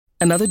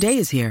Another day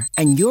is here,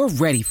 and you're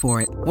ready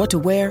for it. What to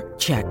wear?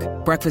 Check.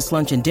 Breakfast,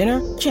 lunch, and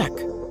dinner? Check.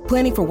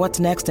 Planning for what's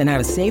next and how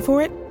to save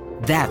for it?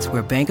 That's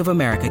where Bank of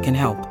America can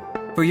help.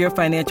 For your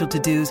financial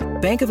to-dos,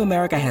 Bank of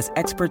America has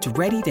experts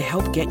ready to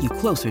help get you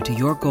closer to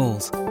your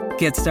goals.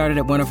 Get started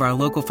at one of our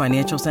local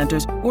financial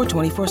centers or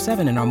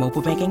 24/7 in our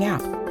mobile banking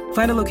app.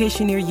 Find a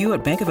location near you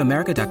at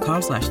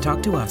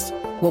bankofamerica.com/talktous.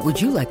 What would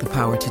you like the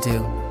power to do?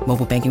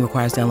 Mobile banking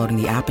requires downloading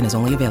the app and is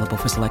only available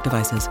for select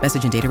devices.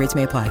 Message and data rates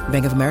may apply.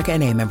 Bank of America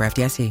N.A., member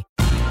FDIC.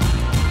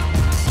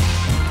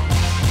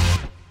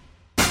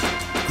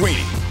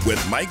 Greeny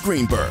with Mike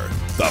Greenberg,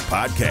 the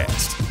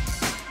podcast.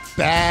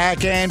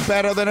 Back and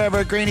better than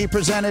ever, Greeny,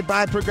 presented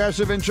by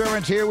Progressive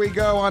Insurance. Here we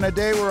go on a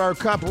day where our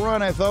cup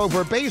runneth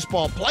over.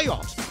 Baseball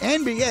playoffs,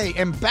 NBA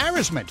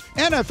embarrassment,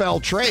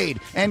 NFL trade,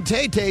 and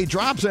Tay-Tay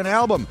drops an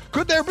album.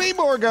 Could there be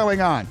more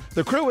going on?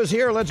 The crew is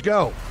here. Let's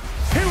go.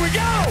 Here we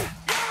go!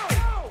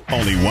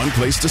 Only one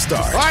place to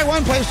start. All right,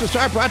 one place to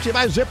start. Brought to you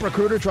by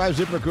ZipRecruiter. Try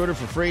ZipRecruiter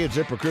for free at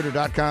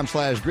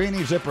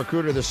ZipRecruiter.com/Greeny.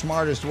 ZipRecruiter, the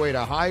smartest way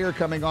to hire,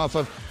 coming off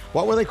of,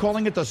 what were they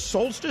calling it, the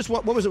solstice?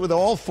 What was it with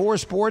all four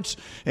sports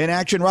in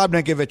action? Rob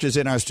Ninkovich is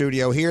in our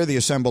studio here. The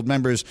assembled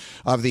members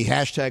of the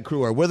hashtag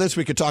crew are with us.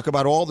 We could talk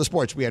about all the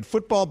sports. We had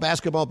football,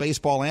 basketball,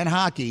 baseball, and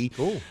hockey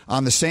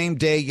on the same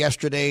day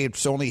yesterday.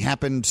 It's only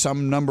happened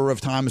some number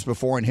of times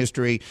before in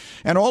history.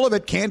 And all of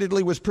it,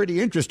 candidly, was pretty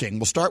interesting.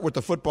 We'll start with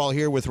the football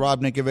here with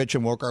Rob Ninkovich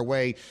and work our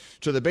way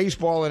to the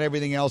baseball and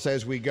everything else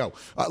as we go.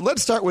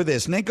 Let's start with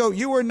this. Ninko,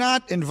 you were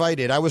not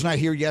invited. I was not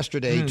here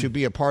yesterday to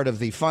be a part of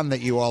the fun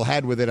that you all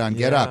had with it on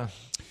Get Up.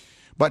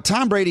 But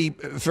Tom Brady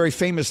very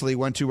famously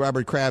went to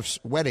Robert Kraft's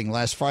wedding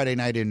last Friday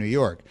night in New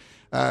York.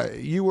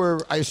 You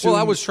were, I assume...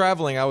 Well, I was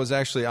traveling. I was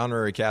actually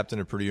honorary captain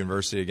at Purdue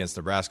University against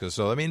Nebraska.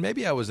 So, I mean,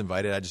 maybe I was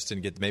invited. I just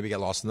didn't get, maybe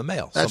got lost in the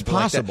mail. That's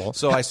possible. Like that.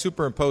 So I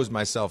superimposed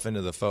myself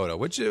into the photo,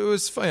 which it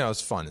was fun. It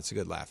was fun. It's a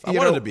good laugh. I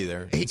wanted to be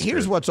there.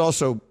 Here's what's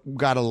also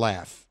got to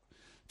laugh.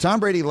 Tom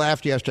Brady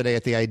laughed yesterday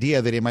at the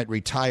idea that he might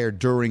retire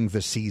during the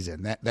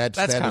seaon. That's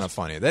kind of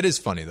funny. That is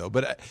funny, though.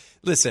 But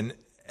listen,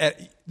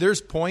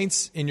 there's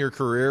points in your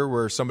career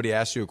where somebody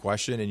asks you a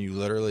question and you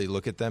literally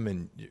look at them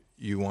and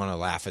you want to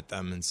laugh at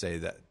them and say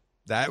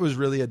that was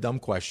really a dumb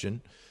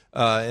question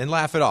and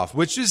laugh it off,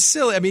 which is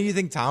silly. I mean, you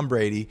think Tom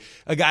Brady,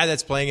 a guy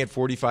that's playing at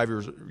 45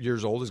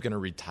 years old, is going to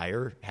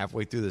retire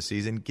halfway through the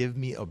season? Give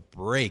me a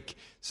break.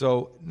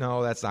 So,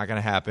 no, that's not going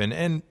to happen.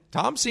 And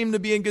Tom seemed to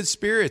be in good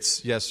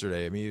spirits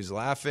yesterday. I mean, he was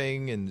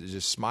laughing and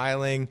just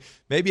smiling.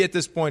 Maybe at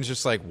this point, it's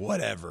just like,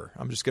 whatever.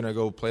 I'm just going to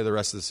go play the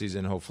rest of the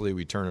season. Hopefully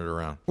we turn it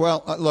around.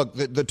 Well, look,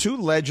 the two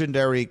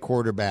legendary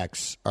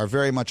quarterbacks are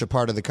very much a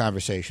part of the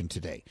conversation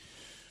today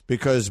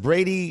because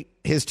Brady,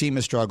 his team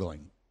is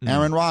struggling.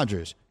 Aaron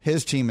Rodgers,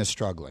 his team is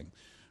struggling.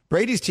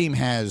 Brady's team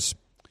has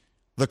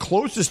the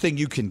closest thing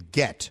you can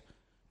get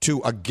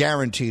to a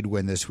guaranteed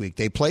win this week.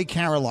 They play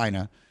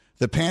Carolina.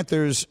 The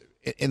Panthers,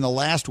 in the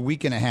last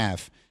week and a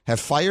half,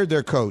 have fired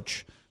their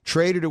coach,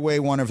 traded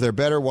away one of their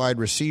better wide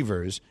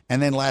receivers,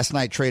 and then last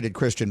night traded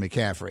Christian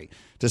McCaffrey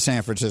to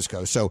San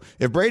Francisco. So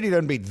if Brady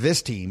doesn't beat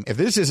this team, if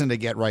this isn't a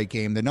get-right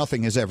game, then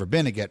nothing has ever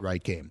been a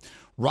get-right game.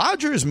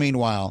 Rodgers,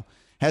 meanwhile,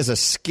 has a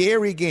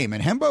scary game.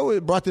 And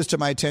Hembo brought this to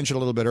my attention a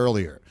little bit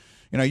earlier.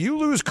 You know, you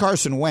lose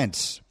Carson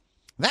Wentz.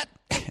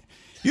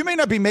 You may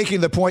not be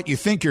making the point you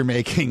think you're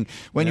making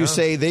when you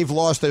say they've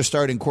lost their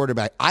starting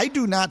quarterback. I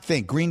do not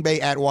think Green Bay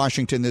at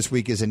Washington this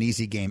week is an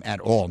easy game at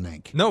all,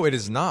 Nink. No, it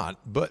is not.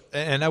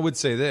 And I would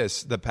say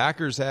this, the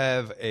Packers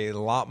have a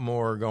lot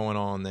more going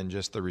on than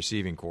just the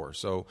receiving core.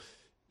 So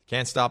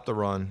can't stop the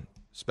run,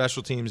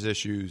 special teams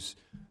issues,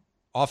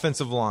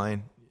 offensive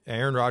line.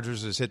 Aaron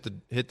Rodgers has hit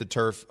the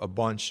turf a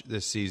bunch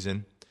this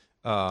season.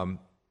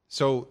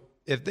 So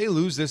if they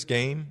lose this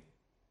game,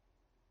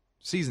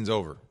 season's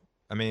over.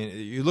 I mean,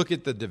 you look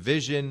at the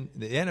division,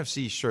 the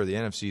NFC, sure, the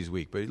NFC is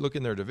weak, but you look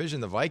in their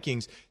division, the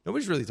Vikings,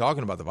 nobody's really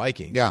talking about the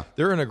Vikings. Yeah.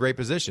 They're in a great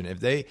position.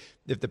 If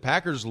the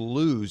Packers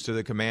lose to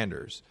the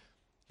Commanders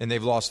and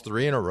they've lost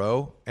 3 in a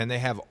row and they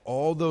have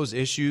all those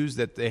issues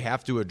that they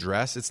have to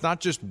address, it's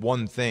not just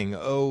one thing.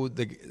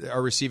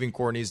 Our receiving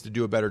core needs to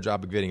do a better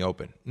job of getting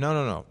open.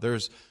 No.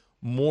 There's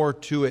more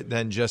to it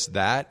than just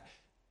that.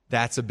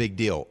 That's a big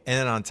deal. And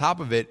then on top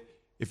of it,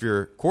 if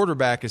your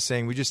quarterback is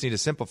saying we just need to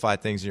simplify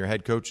things and your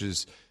head coach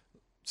is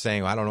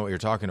saying, I don't know what you're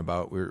talking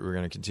about, we're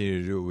going to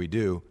continue to do what we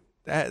do,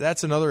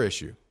 that's another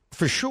issue.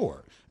 For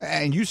sure.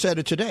 And you said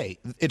it today.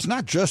 It's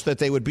not just that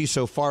they would be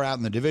so far out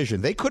in the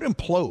division. They could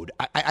implode.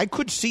 I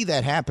could see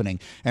that happening.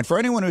 And for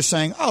anyone who's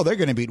saying, they're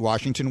going to beat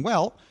Washington,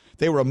 well,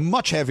 they were a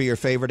much heavier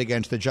favorite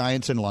against the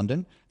Giants in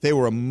London. They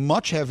were a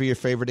much heavier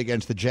favorite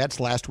against the Jets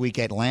last week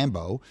at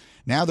Lambeau.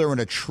 Now they're in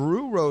a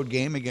true road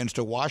game against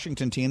a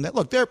Washington team that,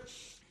 look,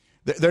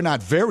 they're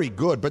not very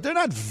good, but they're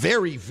not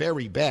very,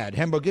 very bad.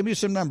 Hembo, give me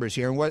some numbers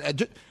here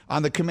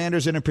on the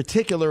Commanders and in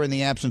particular in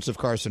the absence of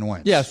Carson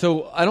Wentz. Yeah,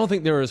 so I don't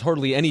think there is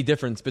hardly any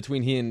difference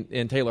between he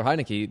and Taylor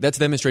Heineke. That's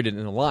demonstrated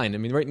in the line. I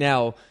mean, right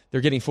now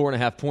they're getting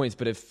 4.5 points,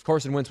 but if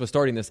Carson Wentz was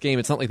starting this game,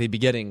 it's not like they'd be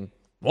getting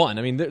one.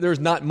 I mean, there's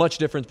not much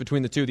difference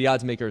between the two. The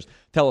odds makers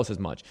tell us as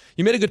much.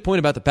 You made a good point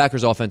about the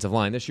Packers' offensive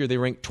line. This year they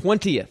ranked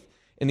 20th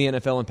in the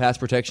NFL in pass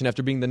protection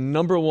after being the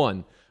number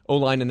one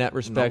O-line in that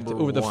respect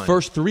over the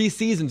first 3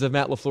 seasons of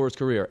Matt LaFleur's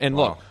career. And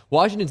look,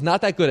 Washington's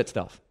not that good at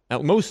stuff,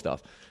 at most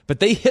stuff, but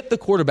they hit the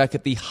quarterback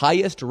at the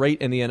highest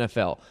rate in the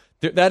NFL.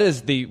 That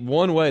is the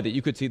one way that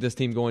you could see this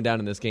team going down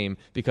in this game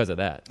because of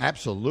that.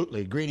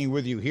 Absolutely. Greeny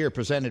with you here,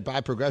 presented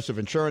by Progressive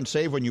Insurance.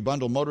 Save when you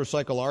bundle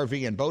motorcycle,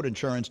 RV, and boat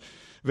insurance.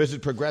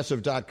 Visit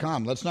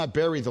Progressive.com. Let's not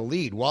bury the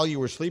lead. While you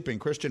were sleeping,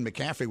 Christian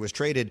McCaffrey was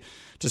traded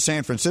to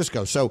San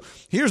Francisco. So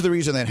here's the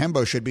reason that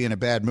Hembo should be in a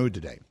bad mood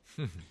today.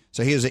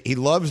 So he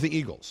loves the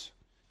Eagles.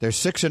 They're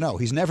 6-0.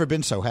 He's never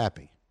been so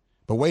happy.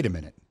 But wait a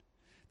minute.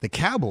 The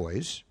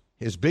Cowboys,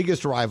 his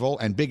biggest rival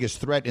and biggest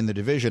threat in the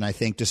division, I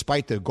think,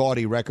 despite the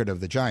gaudy record of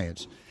the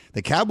Giants,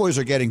 the Cowboys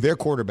are getting their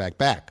quarterback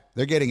back.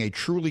 They're getting a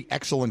truly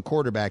excellent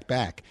quarterback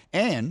back.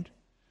 And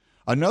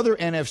another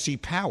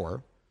NFC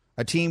power,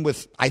 a team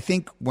with, I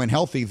think, when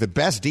healthy, the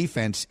best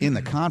defense in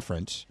the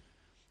conference.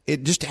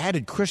 It just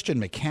added Christian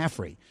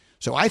McCaffrey.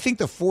 So I think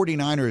the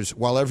 49ers,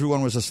 while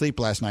everyone was asleep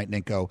last night,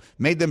 Ninko,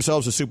 made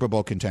themselves a Super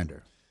Bowl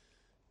contender.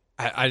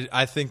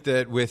 I think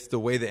that with the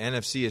way the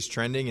NFC is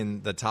trending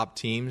and the top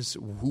teams,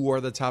 who are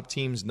the top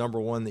teams? Number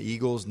one, the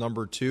Eagles.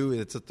 Number two,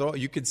 it's a thought.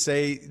 You could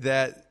say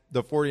that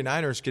the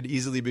 49ers could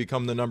easily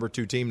become the number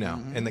 2 team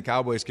now, and the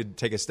Cowboys could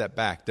take a step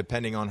back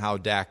depending on how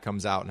Dak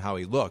comes out and how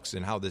he looks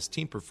and how this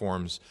team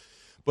performs.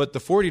 But the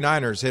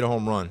 49ers hit a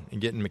home run in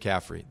getting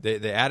McCaffrey.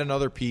 They add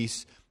another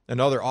piece,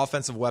 another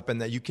offensive weapon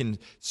that you can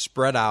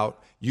spread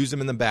out, use him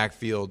in the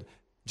backfield,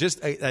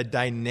 just a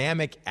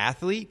dynamic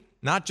athlete,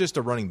 not just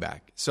a running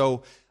back.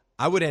 So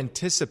I would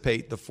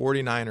anticipate the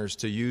 49ers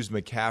to use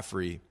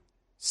McCaffrey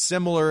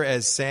similar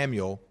as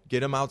Samuel,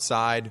 get him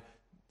outside.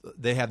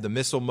 They have the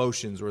missile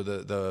motions where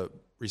the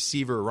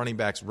receiver running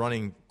backs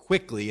running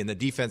quickly and the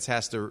defense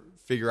has to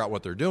figure out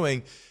what they're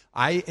doing.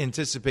 I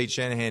anticipate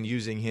Shanahan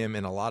using him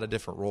in a lot of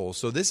different roles.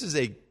 So this is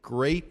a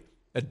great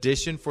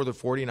addition for the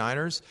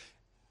 49ers.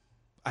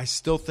 I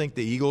still think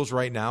the Eagles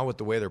right now, with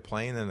the way they're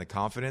playing and the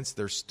confidence,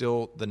 they're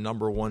still the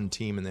number 1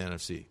 team in the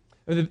NFC.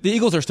 The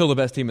Eagles are still the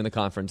best team in the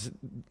conference.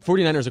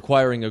 49ers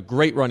acquiring a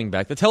great running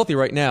back that's healthy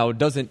right now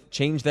doesn't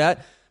change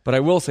that. But I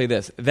will say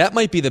this. That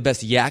might be the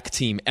best Yak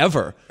team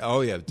ever.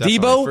 Oh, yeah, definitely,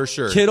 Debo, for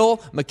sure. Kittle,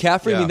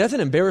 McCaffrey. Yeah. I mean, that's an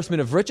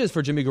embarrassment of riches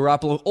for Jimmy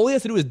Garoppolo. All he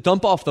has to do is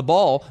dump off the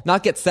ball,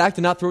 not get sacked,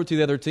 and not throw it to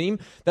the other team.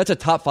 That's a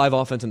top 5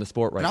 offense in the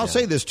sport right now. And I'll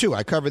say this, too.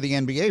 I cover the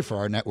NBA for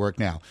our network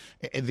now.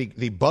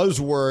 The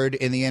buzzword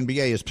in the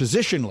NBA is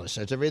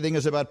positionless. Everything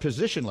is about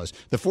positionless.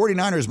 The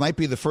 49ers might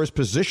be the first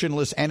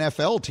positionless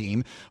NFL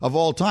team of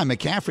all time.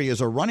 McCaffrey is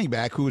a running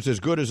back who's as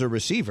good as a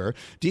receiver.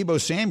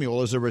 Debo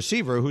Samuel is a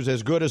receiver who's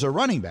as good as a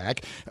running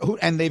back.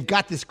 And they've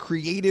got this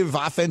creative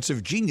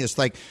offensive genius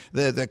like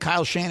the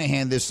Kyle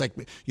Shanahan, this, like,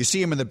 you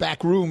see him in the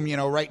back room,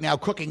 right now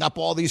cooking up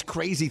all these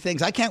crazy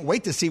things. I can't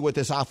wait to see what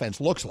this offense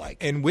looks like.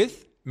 And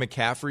with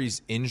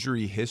McCaffrey's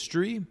injury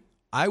history,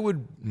 I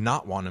would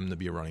not want him to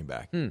be a running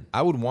back.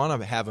 I would want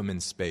to have him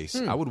in space.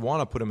 I would want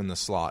to put him in the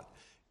slot.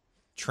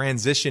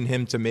 Transition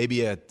him to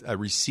maybe a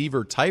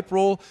receiver type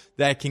role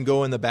that can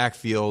go in the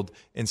backfield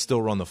and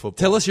still run the football.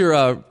 Tell us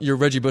your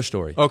Reggie Bush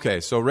story.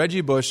 Okay, so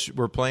Reggie Bush,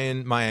 we're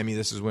playing Miami.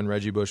 This is when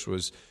Reggie Bush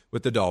was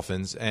with the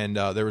Dolphins, and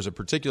there was a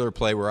particular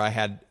play where I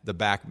had the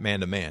back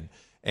man-to-man,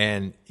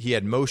 and he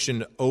had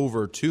motioned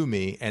over to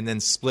me and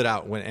then split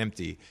out, went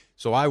empty.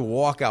 So I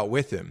walk out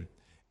with him,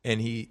 and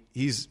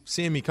he's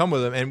seeing me come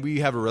with him, and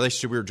we have a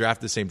relationship. We were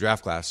drafted the same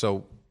draft class,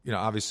 so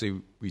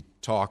obviously we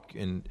talk,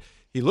 and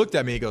he looked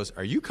at me, he goes,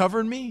 "Are you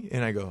covering me?"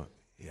 And I go,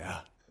 "Yeah."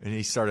 And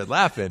he started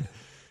laughing.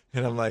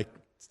 And I'm like,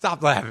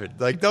 "Stop laughing.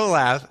 Like, don't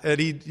laugh." And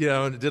he, did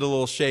a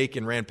little shake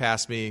and ran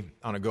past me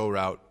on a go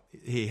route.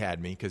 He had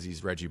me because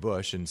he's Reggie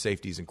Bush, and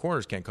safeties and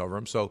corners can't cover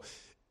him. So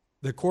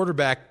the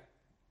quarterback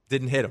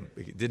didn't hit him.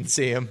 He didn't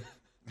see him,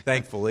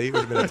 thankfully. It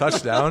would have been a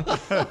touchdown.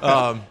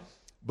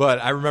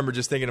 But I remember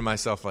just thinking to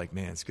myself, like,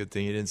 man, it's a good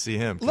thing you didn't see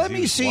him. Let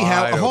me see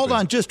how – hold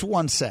on just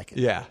 1 second.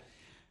 Yeah.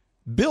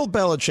 Bill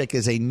Belichick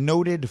is a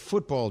noted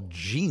football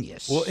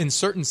genius. Well, in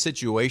certain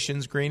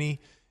situations, Greeny,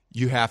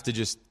 you have to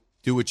just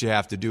do what you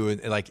have to do.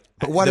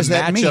 But what does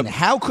that mean?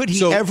 How could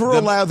he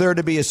allow there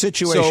to be a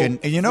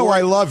situation, and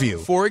I love you,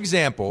 for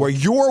example, where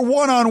you're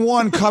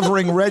one-on-one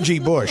covering Reggie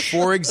Bush?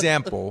 For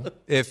example,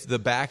 if the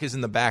back is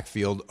in the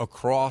backfield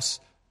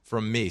across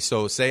from me,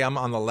 so say I'm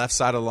on the left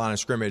side of the line of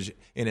scrimmage,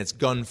 and it's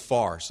gun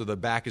far, so the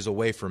back is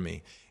away from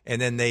me,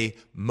 and then they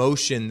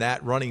motion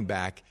that running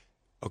back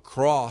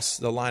across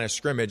the line of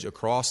scrimmage,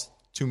 across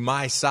to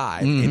my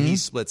side, and he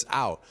splits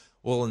out.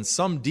 Well, in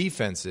some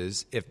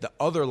defenses, if the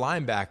other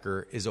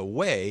linebacker is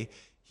away,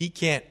 he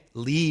can't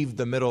leave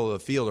the middle of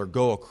the field or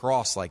go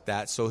across like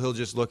that. So he'll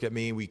just look at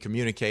me, we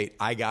communicate,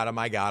 I got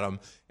him,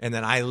 and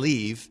then I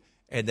leave,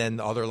 and then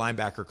the other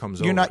linebacker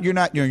comes over.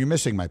 You're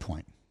missing my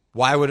point.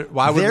 Why would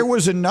there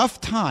was enough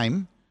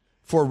time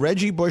for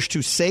Reggie Bush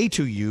to say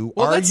to you,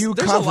 Well, are you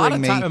there's a lot covering of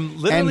me,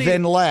 time. and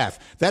then laugh.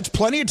 That's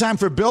plenty of time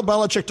for Bill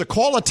Belichick to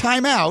call a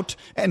timeout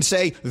and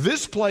say,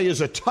 this play is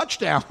a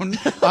touchdown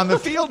on the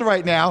field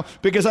right now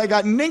because I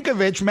got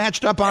Ninkovich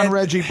matched up on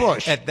Reggie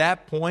Bush. At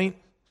that point,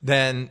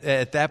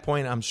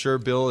 I'm sure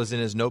Bill is in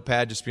his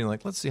notepad just being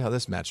like, let's see how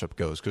this matchup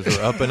goes because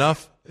we're up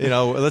enough.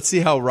 Let's see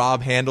how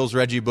Rob handles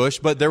Reggie Bush.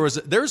 But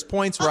there's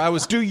points where I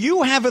was. Do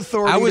you have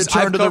authority to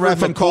turn to the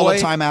ref and call a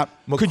timeout?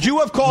 Could you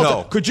have called?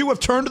 No. Could you have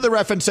turned to the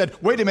ref and said,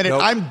 "Wait a minute,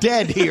 Nope. I'm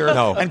dead here,"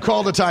 and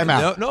called a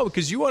timeout? No,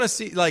 because you want to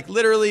see, like,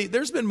 literally.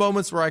 There's been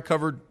moments where I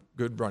covered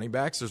good running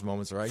backs. There's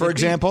moments where I. For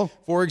example,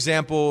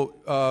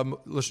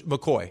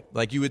 McCoy.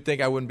 Like, you would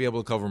think I wouldn't be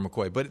able to cover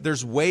McCoy, but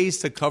there's ways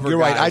to cover. You're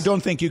guys. right. I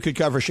don't think you could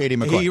cover Shady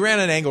McCoy. He ran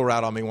an angle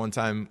route on me one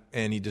time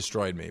and he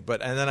destroyed me.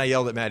 And then I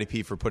yelled at Matty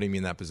P for putting me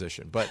in that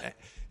position. But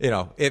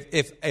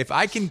if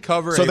I can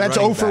cover, so that's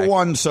 0 for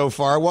 1 so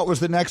far. What was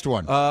the next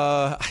one?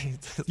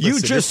 You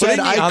just said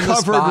I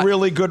covered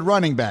really good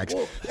running backs.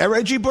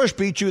 Reggie Bush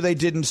beat you. They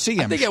didn't see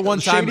him. I think at one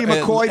time Shady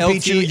McCoy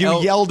beat you.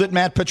 You yelled at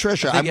Matt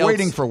Patricia. I'm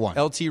waiting for one.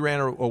 LT ran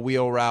a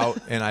wheel route,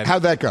 and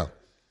how'd that go?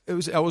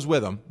 I was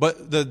with him.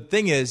 But the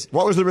thing is,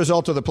 what was the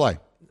result of the play?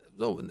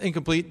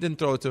 Incomplete. Didn't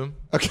throw it to him.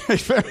 Okay,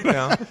 fair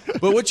enough.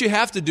 But what you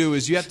have to do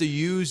is you have to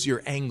use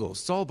your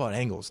angles. It's all about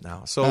angles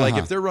now. So, like,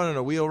 if they're running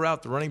a wheel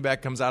route, the running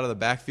back comes out of the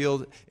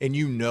backfield, and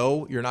you're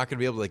not going to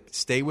be able to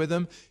stay with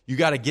him. You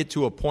got to get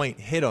to a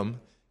point, hit him,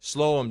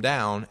 slow him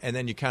down, and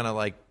then you kind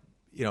of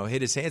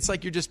hit his hand. It's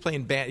like you're just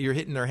playing you're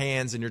hitting their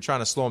hands and you're trying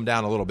to slow them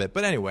down a little bit.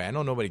 But anyway, I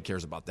know nobody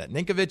cares about that.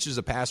 Ninkovich is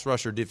a pass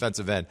rusher,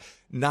 defensive end,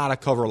 not a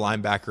cover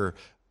linebacker.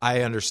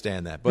 I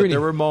understand that. But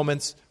there were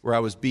moments where I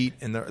was beat.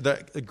 And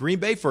the Green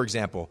Bay, for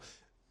example,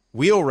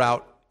 wheel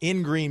route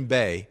in Green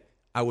Bay,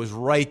 I was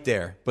right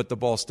there, but the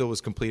ball still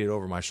was completed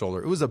over my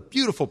shoulder. It was a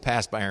beautiful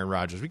pass by Aaron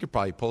Rodgers. We could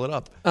probably pull it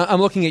up.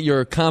 I'm looking at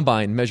your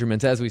combine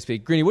measurements as we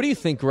speak. Greeny, what do you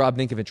think Rob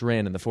Ninkovich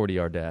ran in the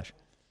 40-yard dash?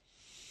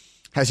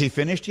 Has he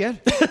finished yet?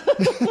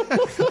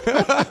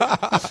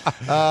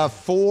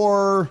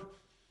 4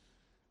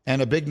 and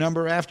a big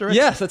number after it?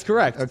 Yes, that's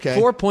correct. Okay.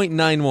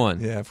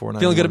 4.91. Yeah, 4.91.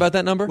 Feeling good about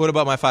that number? What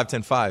about my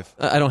 5.10.5?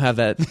 I don't have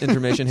that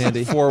information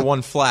handy.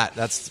 4.1 flat.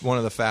 That's one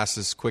of the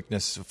fastest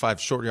quickness, 5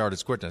 short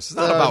yardage quickness. It's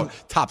not about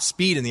top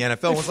speed in the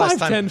NFL. When's last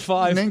time?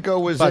 5.10.5. Ninko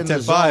was in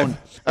the zone.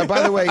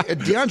 By the way,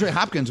 DeAndre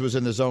Hopkins was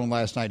in the zone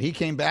last night. He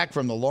came back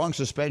from the long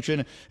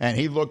suspension, and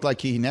he looked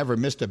like he never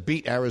missed a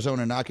beat.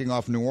 Arizona knocking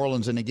off New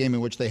Orleans in a game in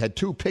which they had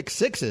 2 pick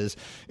sixes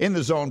in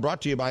the zone.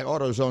 Brought to you by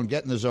AutoZone.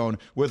 Get in the zone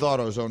with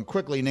AutoZone.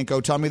 Quickly,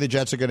 Ninko, tell me the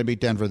Jets are going to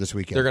beat Denver this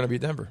weekend. They're going to beat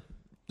Denver.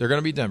 They're going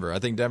to beat Denver. I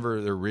think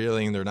Denver, they're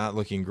reeling. They're not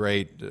looking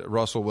great.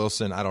 Russell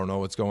Wilson, I don't know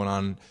what's going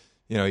on.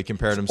 He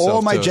compared himself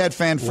all my to Jet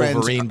fan friends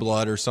Wolverine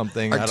blood or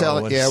something. We're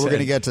going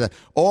to get to that.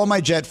 All my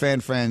Jet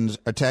fan friends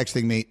are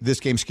texting me, this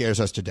game scares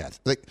us to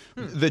death.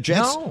 The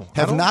Jets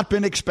have not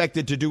been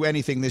expected to do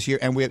anything this year,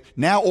 and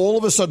now all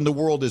of a sudden the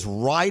world is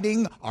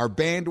riding our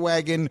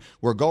bandwagon.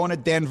 We're going to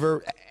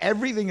Denver.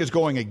 Everything is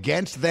going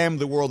against them.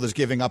 The world is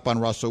giving up on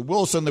Russell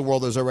Wilson. The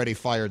world has already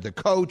fired the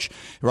coach.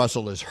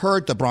 Russell is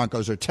hurt. The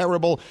Broncos are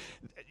terrible.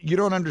 You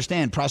don't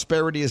understand.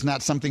 Prosperity is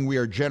not something we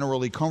are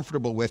generally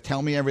comfortable with.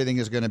 Tell me everything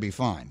is going to be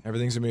fine.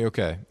 Everything's going to be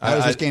okay. How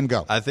does this game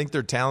go? I think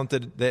they're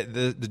talented.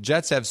 The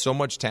Jets have so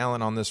much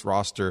talent on this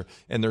roster,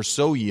 and they're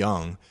so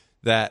young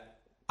that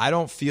I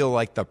don't feel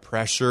like the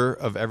pressure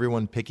of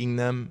everyone picking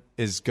them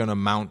is going to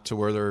mount to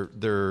where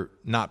they're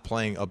not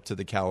playing up to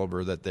the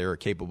caliber that they're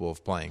capable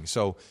of playing.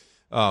 So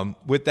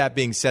with that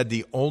being said,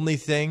 the only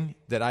thing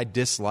that I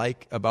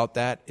dislike about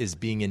that is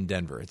being in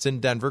Denver. It's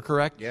in Denver,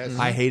 correct? Yes.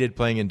 I hated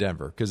playing in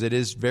Denver because it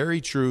is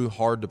very true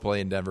hard to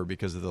play in Denver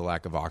because of the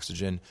lack of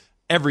oxygen.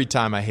 Every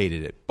time I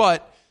hated it.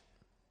 But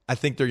I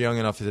think they're young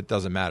enough that it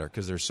doesn't matter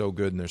because they're so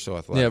good and they're so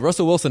athletic. Yeah,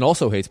 Russell Wilson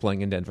also hates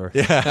playing in Denver,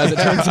 as it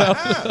turns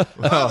out.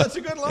 Well, that's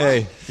a good line.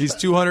 Hey, he's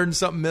 200 and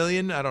something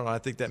million. I don't know. I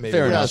think that maybe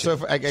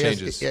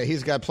changes.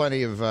 He's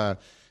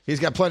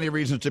got plenty of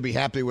reasons to be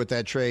happy with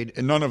that trade,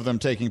 and none of them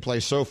taking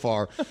place so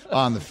far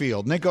on the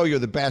field. Ninko, you're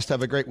the best.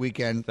 Have a great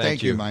weekend.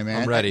 Thank you, my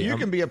man. I'm ready. You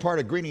can be a part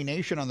of Greeny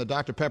Nation on the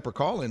Dr. Pepper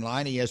call-in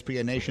line.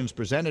 ESPN Nation's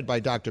presented by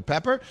Dr.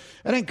 Pepper.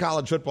 It ain't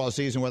college football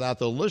season without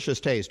the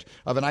delicious taste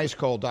of an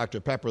ice-cold Dr.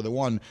 Pepper, the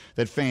one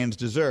that fans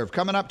deserve.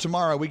 Coming up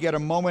tomorrow, we get a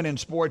moment in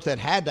sports that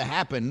had to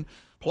happen.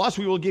 Plus,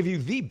 we will give you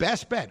the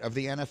best bet of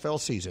the NFL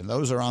season.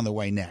 Those are on the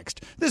way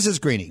next. This is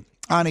Greeny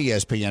on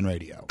ESPN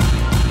Radio.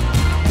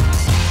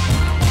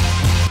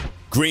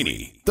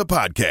 Greeny, the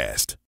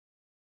podcast.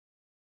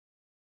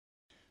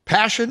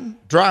 Passion,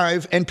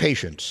 drive, and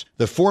patience.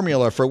 The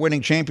formula for winning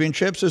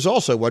championships is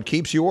also what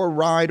keeps your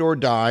ride or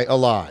die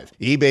alive.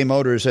 eBay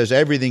Motors has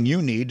everything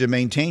you need to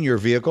maintain your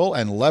vehicle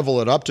and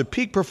level it up to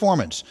peak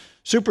performance.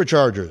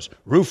 Superchargers,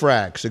 roof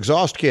racks,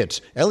 exhaust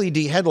kits, LED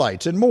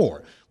headlights, and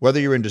more. Whether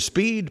you're into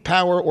speed,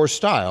 power, or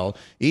style,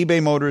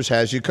 eBay Motors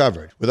has you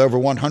covered. With over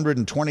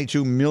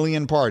 122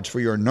 million parts for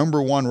your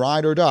number one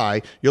ride or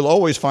die, you'll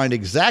always find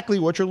exactly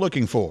what you're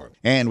looking for.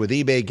 And with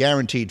eBay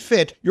Guaranteed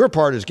Fit, your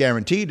part is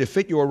guaranteed to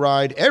fit your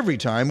ride every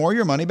time or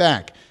your money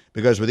back.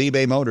 Because with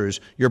eBay Motors,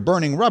 you're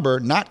burning rubber,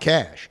 not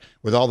cash.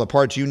 With all the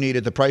parts you need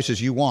at the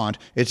prices you want,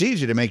 it's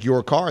easy to make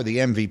your car the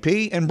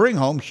MVP and bring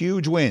home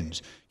huge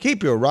wins.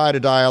 Keep your ride or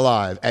die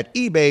alive at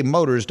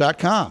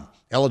ebaymotors.com.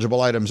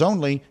 Eligible items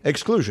only.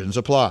 Exclusions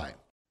apply.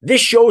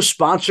 This show is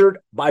sponsored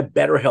by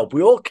BetterHelp.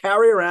 We all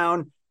carry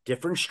around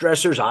different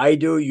stressors. I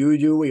do, you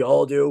do, we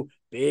all do,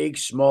 big,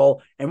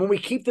 small. And when we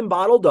keep them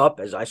bottled up,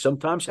 as I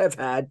sometimes have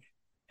had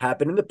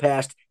happen in the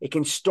past, it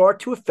can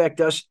start to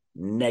affect us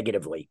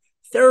negatively.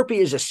 Therapy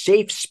is a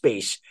safe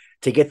space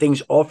to get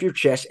things off your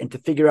chest and to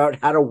figure out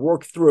how to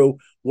work through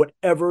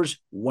whatever's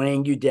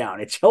weighing you down.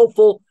 It's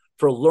helpful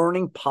for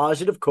learning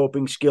positive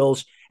coping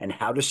skills and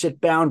how to set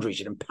boundaries.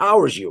 It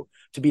empowers you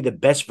to be the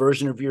best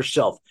version of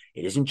yourself.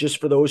 It isn't just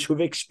for those who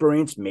have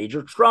experienced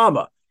major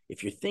trauma.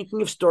 If you're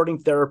thinking of starting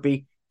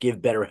therapy, give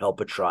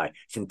BetterHelp a try.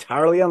 It's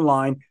entirely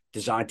online,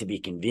 designed to be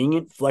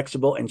convenient,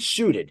 flexible, and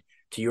suited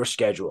to your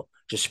schedule.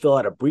 Just fill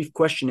out a brief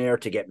questionnaire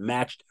to get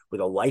matched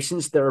with a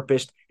licensed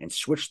therapist and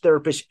switch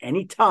therapists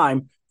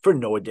anytime for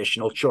no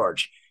additional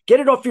charge. Get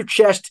it off your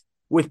chest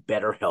with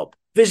BetterHelp.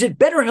 Visit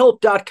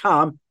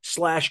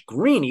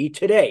BetterHelp.com/Greeny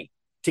today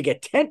to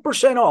get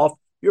 10% off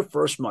your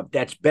first month.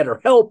 That's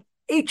BetterHelp,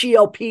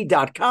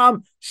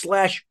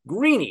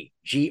 HELP.com/Greeny,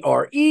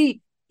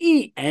 GREENY.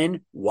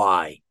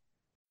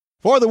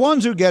 For the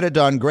ones who get it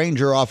done,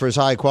 Grainger offers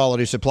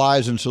high-quality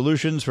supplies and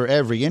solutions for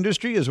every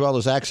industry, as well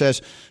as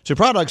access to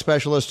product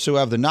specialists who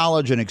have the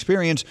knowledge and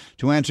experience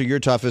to answer your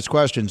toughest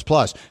questions.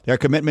 Plus, their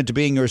commitment to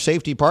being your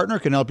safety partner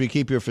can help you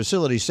keep your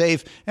facility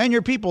safe and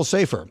your people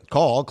safer.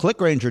 Call,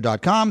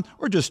 clickgrainger.com,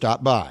 or just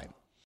stop by.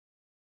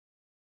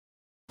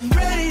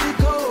 Ready to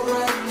go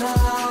right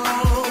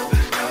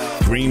now.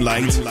 Green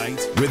light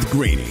with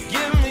Greeny.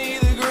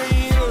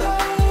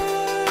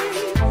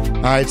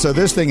 All right, so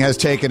this thing has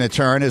taken a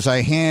turn as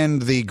I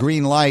hand the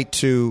green light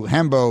to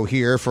Hembo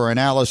here for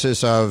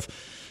analysis of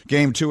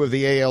Game 2 of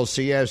the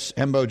ALCS.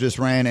 Hembo just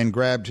ran and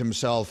grabbed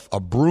himself a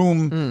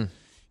broom.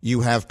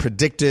 You have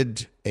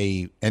predicted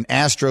an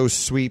Astros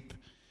sweep,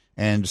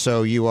 and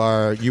so you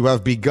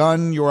have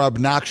begun your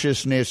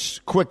obnoxiousness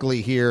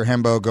quickly here.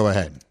 Hembo, go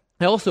ahead.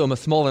 I also am a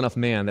small enough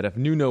man that if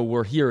Nuno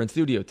were here in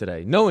studio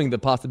today, knowing the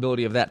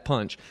possibility of that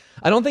punch,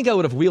 I don't think I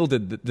would have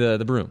wielded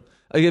the broom.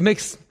 It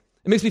makes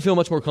me feel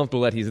much more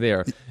comfortable that he's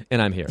there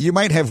and I'm here. You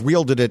might have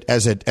wielded it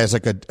as a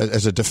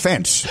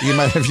defense. You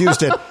might have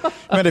used it.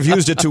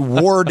 To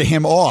ward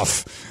him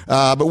off.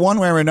 But one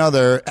way or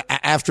another,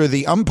 after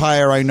the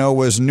umpire I know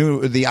was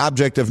the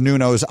object of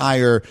Nuno's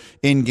ire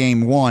in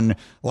Game 1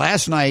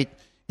 last night,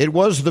 it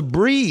was the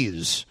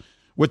breeze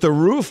with the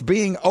roof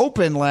being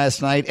open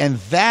last night, and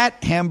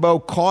that,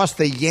 Hembo, cost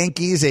the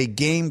Yankees a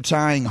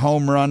game-tying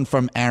home run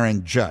from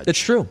Aaron Judge. It's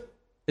true.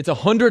 It's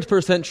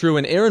 100% true,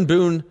 and Aaron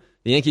Boone,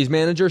 the Yankees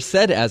manager,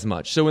 said as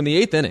much. So in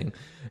the 8th inning,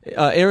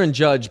 Aaron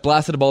Judge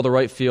blasted a ball to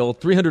right field,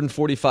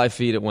 345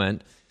 feet it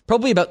went,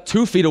 probably about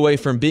 2 feet away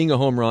from being a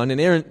home run, and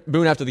Aaron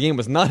Boone after the game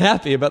was not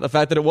happy about the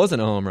fact that it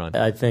wasn't a home run.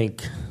 I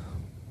think,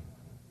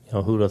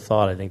 who'd have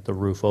thought? I think the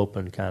roof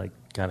open kind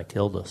of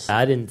killed us.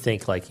 I didn't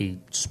think like he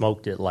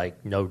smoked it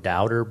like no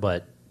doubter,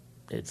 but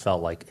it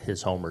felt like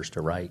his homers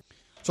to right.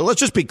 So let's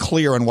just be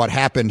clear on what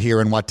happened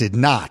here and what did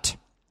not,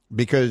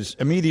 because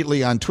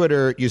immediately on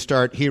Twitter you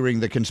start hearing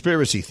the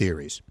conspiracy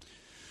theories.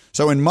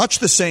 So in much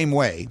the same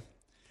way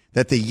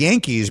that the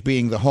Yankees,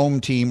 being the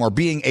home team or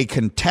being a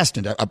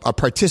contestant, a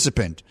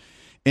participant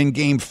in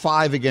Game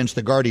 5 against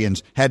the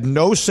Guardians, had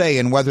no say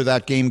in whether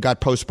that game got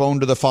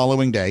postponed to the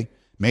following day.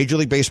 Major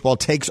League Baseball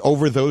takes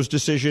over those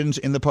decisions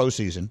in the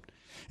postseason.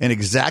 In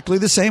exactly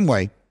the same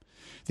way,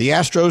 the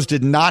Astros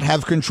did not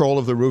have control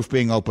of the roof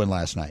being open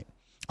last night.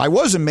 I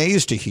was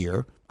amazed to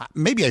hear,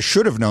 maybe I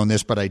should have known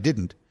this, but I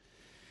didn't,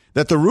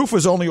 that the roof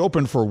was only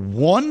open for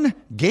one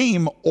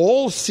game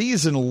all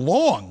season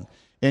long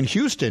in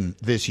Houston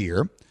this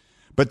year.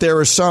 But there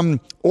are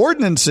some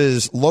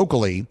ordinances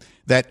locally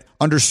that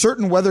under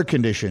certain weather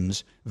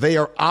conditions, they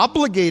are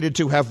obligated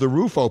to have the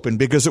roof open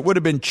because it would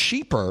have been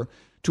cheaper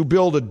to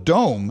build a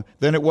dome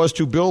than it was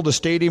to build a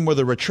stadium with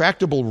a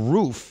retractable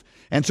roof.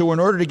 And so in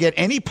order to get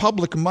any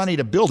public money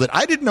to build it,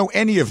 I didn't know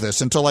any of this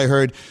until I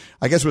heard,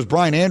 I guess it was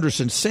Brian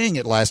Anderson saying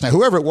it last night,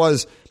 whoever it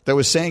was that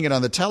was saying it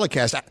on the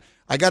telecast.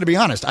 I got to be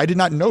honest, I did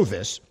not know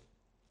this,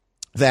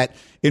 that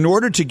in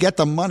order to get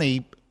the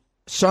money,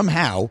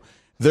 somehow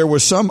there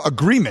was some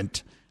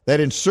agreement that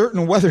in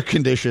certain weather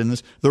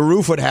conditions, the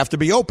roof would have to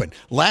be open.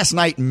 Last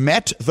night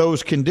met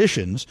those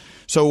conditions.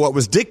 So what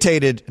was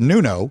dictated,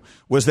 Nuno,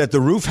 was that the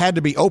roof had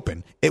to be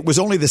open. It was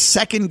only the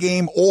second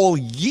game all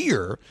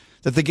year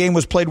that the game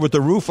was played with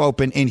the roof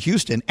open in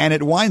Houston, and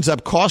it winds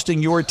up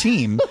costing your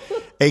team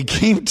a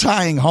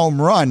game-tying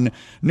home run.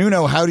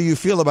 Nuno, how do you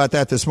feel about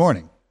that this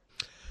morning?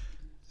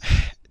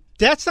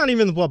 That's not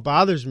even what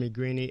bothers me,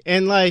 Greeny.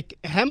 And like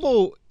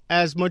Hembo,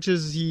 as much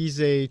as he's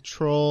a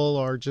troll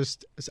or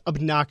just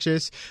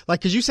obnoxious, like,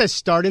 because you said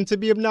starting to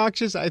be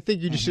obnoxious, I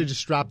think you just should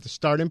just drop the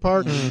starting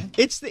part.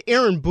 It's the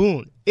Aaron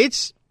Boone.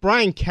 It's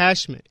Brian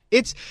Cashman.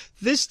 It's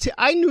this.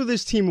 I knew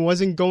this team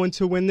wasn't going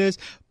to win this,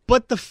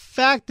 But the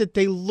fact that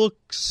they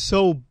look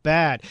so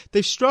bad,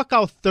 they've struck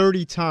out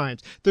 30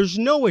 times. There's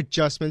no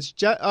adjustments.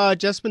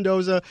 Jessica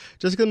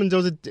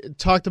Mendoza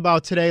talked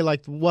about today,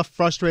 like what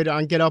frustrated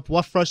on Get Up,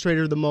 what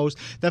frustrated her the most.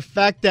 The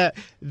fact that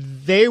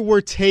they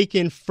were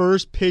taking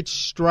first pitch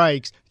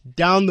strikes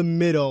down the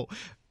middle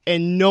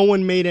and no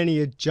one made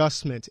any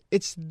adjustments.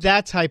 It's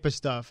that type of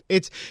stuff.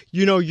 It's,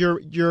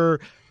 you're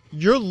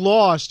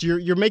lost.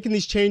 You're making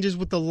these changes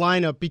with the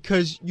lineup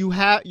because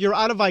you're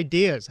out of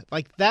ideas.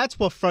 Like, that's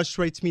what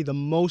frustrates me the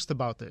most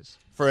about this.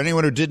 For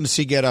anyone who didn't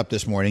see Get Up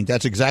this morning,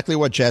 that's exactly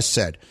what Jess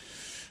said.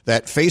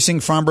 That facing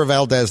Framber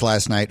Valdez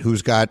last night,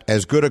 who's got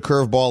as good a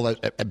curveball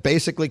as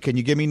basically, can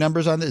you give me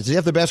numbers on this? Does he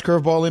have the best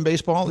curveball in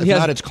baseball? If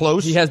not, it's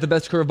close. He has the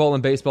best curveball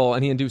in baseball,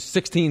 and he induced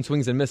 16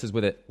 swings and misses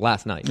with it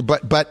last night.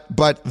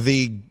 But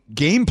the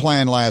game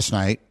plan last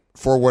night,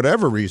 for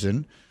whatever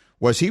reason,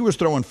 was he was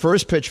throwing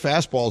first pitch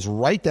fastballs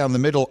right down the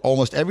middle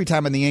almost every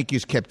time, and the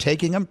Yankees kept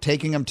taking them.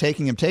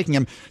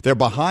 They're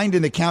behind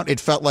in the count.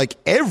 It felt like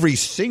every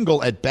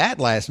single at bat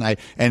last night,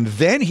 and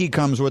then he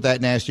comes with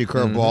that nasty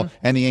curveball,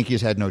 and the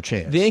Yankees had no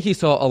chance. The Yankees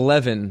saw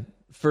 11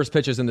 first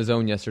pitches in the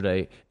zone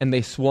yesterday, and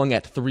they swung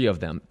at 3 of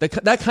them.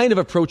 That kind of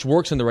approach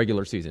works in the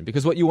regular season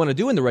because what you want to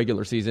do in the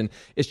regular season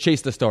is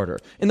chase the starter.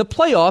 In the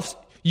playoffs,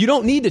 you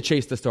don't need to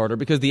chase the starter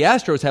because the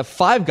Astros have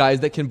 5 guys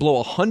that can blow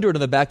 100 on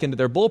the back end of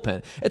their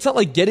bullpen. It's not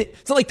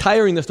like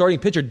tiring the starting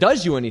pitcher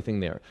does you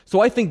anything there.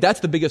 So I think that's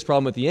the biggest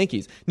problem with the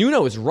Yankees.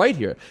 Nuno is right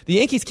here. The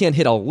Yankees can't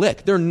hit a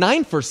lick. They're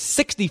 9 for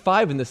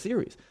 65 in the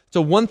series.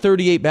 So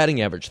 138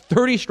 batting average,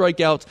 30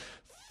 strikeouts,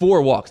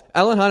 4 walks.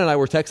 Alan Hahn and I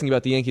were texting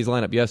about the Yankees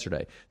lineup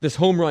yesterday. This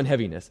home run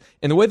heaviness.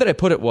 And the way that I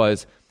put it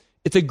was,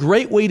 it's a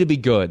great way to be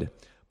good,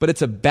 but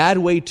it's a bad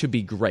way to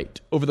be great.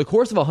 Over the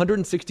course of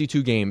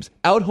 162 games,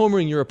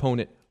 out-homering your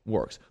opponent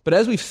works. But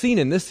as we've seen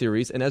in this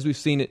series, and as we've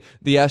seen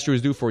the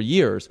Astros do for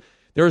years,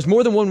 there is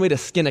more than one way to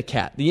skin a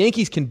cat. The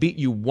Yankees can beat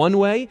you one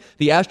way,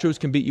 the Astros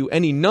can beat you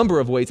any number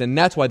of ways, and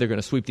that's why they're going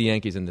to sweep the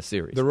Yankees in the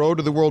series. The road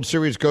to the World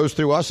Series goes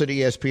through us at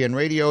ESPN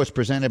Radio. It's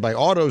presented by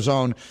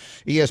AutoZone,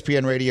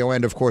 ESPN Radio,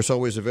 and, of course,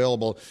 always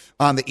available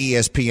on the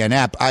ESPN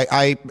app.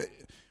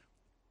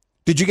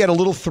 Did you get a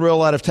little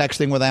thrill out of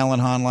texting with Alan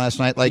Hahn last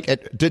night? Like,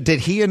 did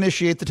he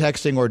initiate the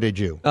texting or did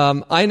you?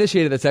 I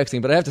initiated the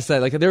texting, but I have to say,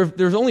 like,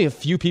 there's only a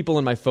few people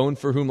in my phone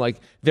for whom,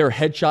 like, their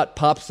headshot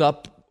pops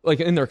up,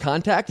 like, in their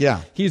contacts. Yeah.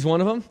 He's one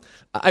of them.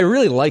 I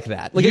really like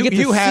that. Like, I get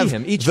to see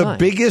him each time. You have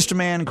the biggest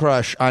man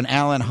crush on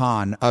Alan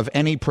Hahn of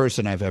any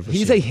person I've ever seen.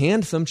 He's a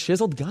handsome,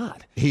 chiseled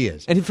god. He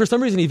is. And for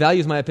some reason, he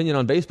values my opinion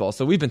on baseball,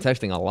 so we've been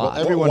texting a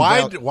lot.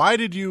 Well, why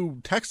did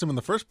you text him in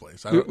the first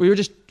place? We were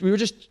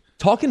just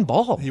talking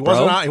ball. He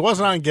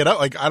wasn't on Get Up.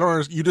 Like, I don't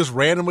understand. You just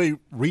randomly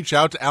reach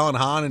out to Alan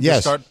Hahn and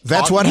just start.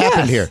 That's what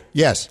happened here.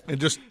 Yes, and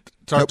just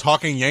start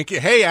talking Yankee.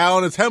 Hey,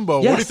 Alan, it's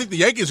Hembo. Yes. What do you think the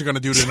Yankees are going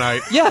to do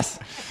tonight? Yes.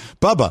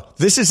 Bubba,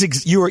 this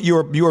is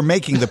you are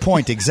making the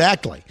point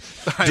exactly.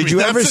 Did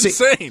you ever see?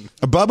 Insane.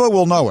 Bubba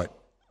will know it.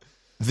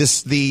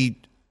 The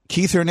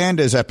Keith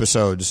Hernandez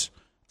episodes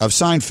of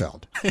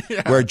Seinfeld,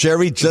 where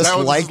Jerry just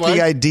liked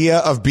the idea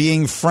of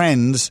being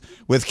friends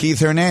with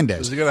Keith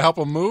Hernandez. Is he going to help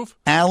him move?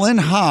 Alan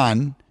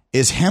Hahn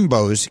is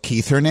Hembo's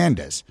Keith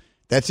Hernandez.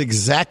 That's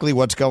exactly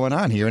what's going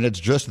on here, and it's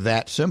just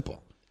that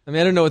simple. I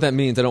mean, I don't know what that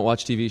means. I don't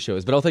watch TV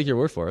shows, but I'll take your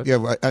word for it.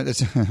 Yeah.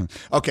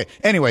 Okay.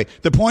 Anyway,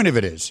 the point of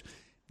it is,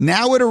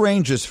 now it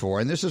arranges for,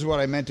 and this is what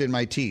I meant in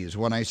my tease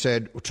when I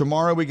said,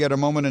 tomorrow we get a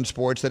moment in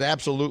sports that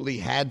absolutely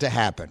had to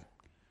happen.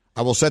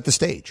 I will set the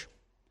stage.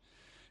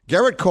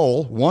 Garrett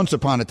Cole, once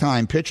upon a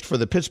time, pitched for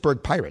the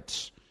Pittsburgh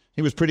Pirates.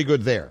 He was pretty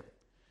good there.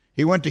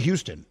 He went to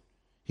Houston.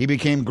 He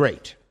became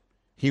great.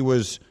 He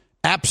was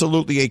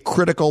absolutely a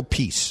critical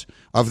piece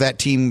of that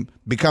team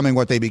becoming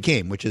what they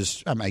became, which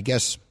is, I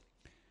guess,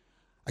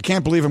 I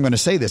can't believe I'm going to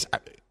say this.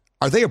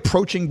 Are they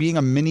approaching being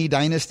a mini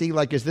dynasty?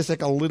 Like, is this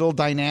like a little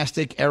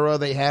dynastic era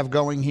they have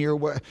going here?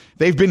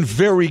 They've been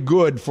very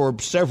good for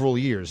several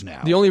years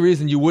now. The only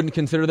reason you wouldn't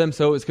consider them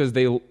so is because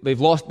they've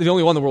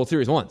only won the World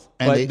Series once.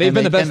 But they've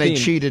been the best team. And they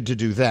cheated to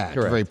do that.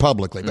 Correct. Very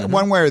publicly. But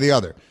one way or the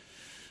other.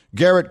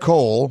 Garrett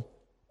Cole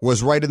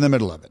was right in the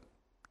middle of it.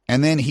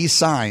 And then he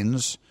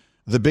signs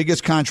the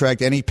biggest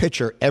contract any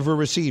pitcher ever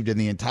received in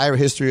the entire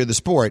history of the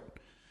sport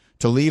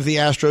to leave the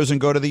Astros and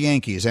go to the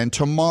Yankees. And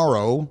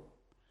tomorrow,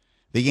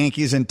 the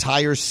Yankees'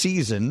 entire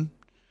season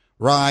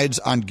rides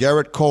on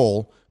Garrett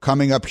Cole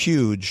coming up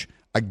huge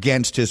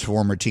against his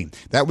former team.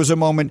 That was a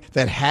moment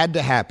that had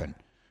to happen.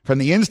 From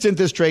the instant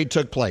this trade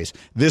took place,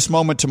 this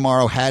moment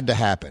tomorrow had to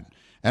happen.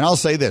 And I'll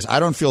say this,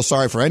 I don't feel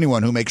sorry for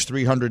anyone who makes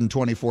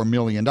 $324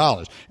 million.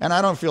 And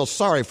I don't feel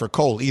sorry for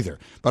Cole either.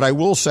 But I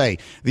will say,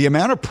 the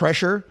amount of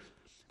pressure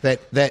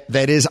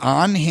that is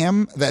on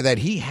him, that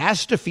he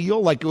has to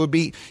feel, like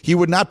he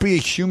would not be a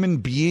human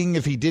being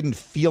if he didn't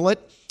feel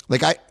it.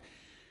 Like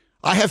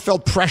I have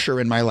felt pressure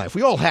in my life.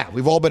 We all have.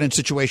 We've all been in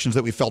situations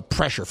that we felt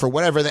pressure for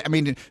whatever.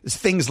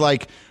 Things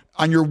like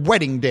on your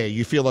wedding day,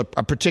 you feel a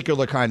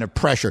particular kind of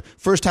pressure.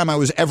 First time I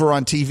was ever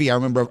on TV, I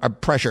remember a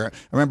pressure.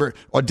 I remember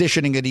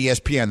auditioning at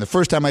ESPN. The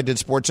first time I did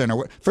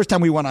SportsCenter, first time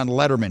we went on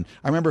Letterman,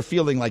 I remember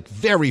feeling like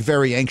very,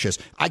 very anxious.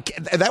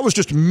 That was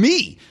just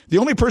me. The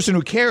only person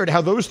who cared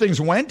how those things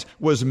went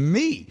was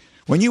me.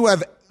 When you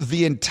have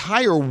the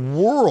entire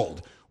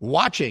world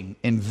watching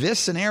in this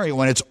scenario,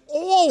 when it's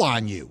all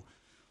on you,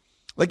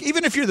 like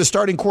even if you're the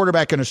starting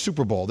quarterback in a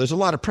Super Bowl, there's a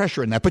lot of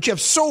pressure in that, but you have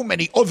so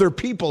many other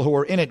people who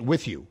are in it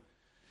with you.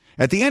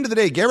 At the end of the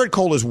day, Garrett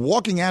Cole is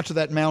walking out to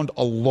that mound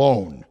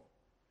alone.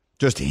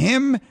 Just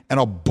him and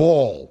a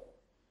ball.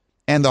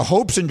 And the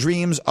hopes and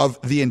dreams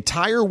of the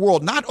entire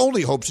world, not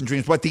only hopes and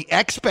dreams, but the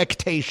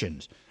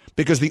expectations.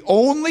 Because the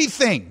only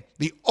thing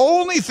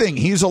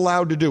he's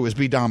allowed to do is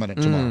be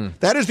dominant tomorrow.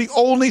 That is the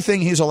only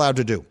thing he's allowed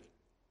to do.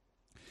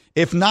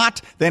 If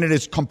not, then it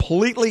is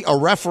completely a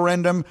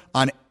referendum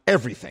on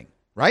everything.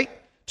 Right?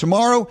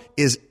 Tomorrow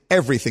is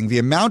everything. The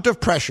amount of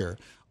pressure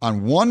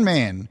on one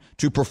man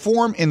to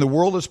perform in the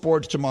world of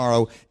sports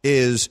tomorrow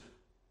is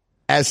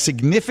as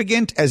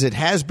significant as it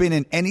has been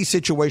in any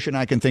situation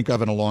I can think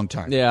of in a long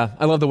time. Yeah,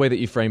 I love the way that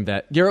you framed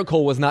that. Garrett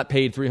Cole was not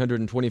paid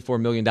 $324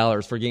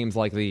 million for games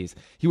like these.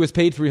 He was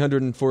paid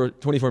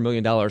 $324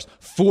 million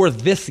for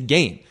this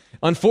game.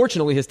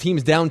 Unfortunately, his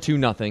team's down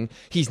 2-0.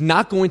 He's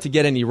not going to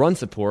get any run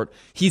support.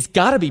 He's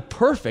got to be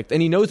perfect,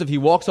 and he knows if he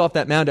walks off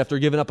that mound after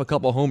giving up a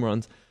couple home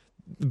runs,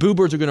 the Boo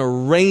Birds are going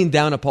to rain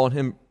down upon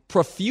him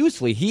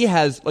profusely. He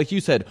has, like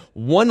you said,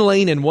 one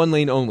lane and one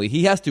lane only.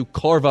 He has to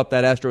carve up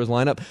that Astros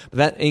lineup, but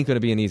that ain't going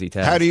to be an easy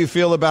task. How do you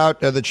feel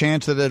about the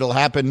chance that it'll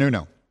happen,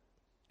 Nuno?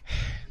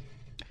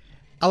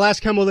 I'll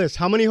ask Hemel this.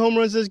 How many home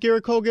runs does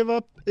Garrett Cole gave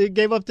up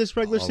this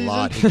regular season? A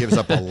lot. He gives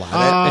up a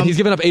lot. And he's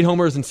given up 8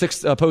 homers in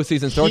 6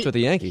 postseason starts with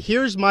the Yankees.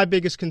 Here's my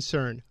biggest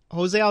concern.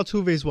 Jose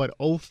Altuve is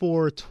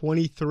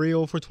 0-for-23,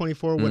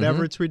 0-for-24,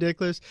 whatever. It's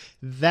ridiculous.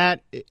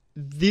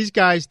 These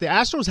guys, the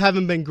Astros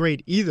haven't been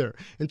great either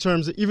in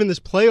terms of even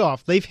this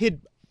playoff. They've hit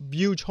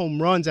huge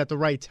home runs at the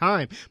right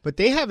time, but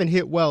they haven't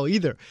hit well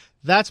either.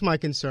 That's my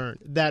concern,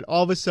 that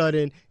all of a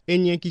sudden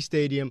in Yankee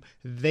Stadium,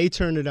 they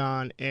turn it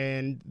on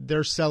and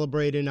they're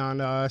celebrating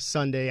on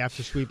Sunday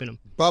after sweeping them.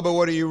 Bubba,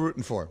 what are you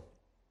rooting for?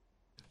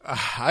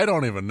 I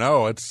don't even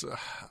know. It's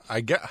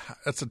a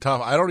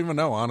tough. I don't even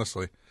know,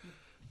 honestly.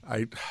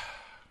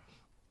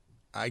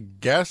 I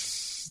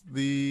guess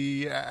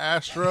the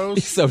Astros.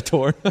 He's so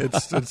torn.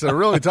 It's a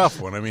really tough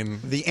one. I mean,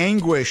 the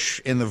anguish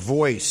in the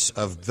voice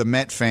of the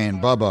Met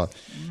fan, Bubba.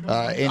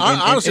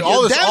 Honestly,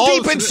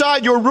 deep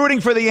inside, you're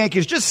rooting for the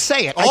Yankees. Just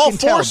say it. All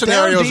 4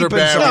 scenarios are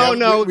bad.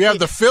 No. We have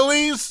the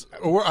Phillies.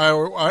 Or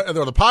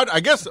the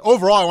I guess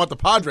overall, I want the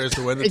Padres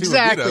to win.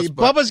 Exactly.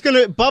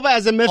 Bubba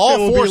as a Met fan all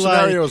will 4 be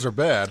scenarios are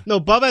bad. No,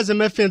 Bubba as a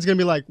Met fan is going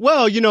to be like,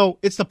 well,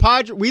 it's the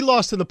Padres. We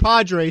lost to the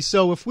Padres,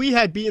 so if we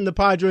had beaten the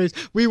Padres,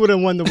 we would have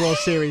won the World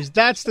Series.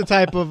 That's the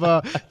type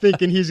of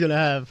thinking he's going to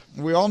have.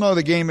 We all know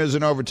the game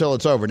isn't over till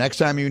it's over. Next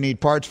time you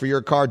need parts for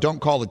your car, don't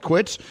call it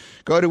quits.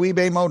 Go to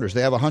eBay Motors.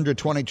 They have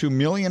 122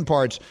 million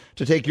parts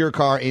to take your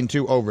car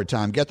into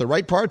overtime. Get the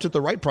right parts at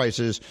the right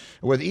prices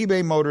with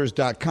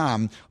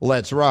ebaymotors.com.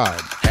 Let's ride.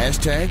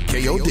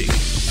 #KOD.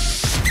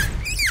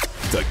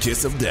 The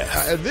kiss of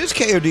death. This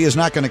KOD is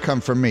not going to come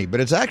from me, but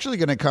it's actually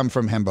going to come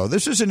from Hembo.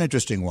 This is an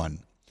interesting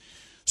one.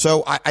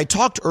 So I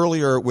talked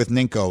earlier with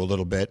Ninko a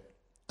little bit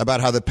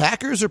about how the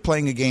Packers are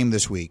playing a game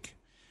this week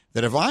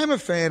that if I'm a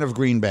fan of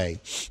Green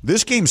Bay,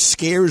 this game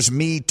scares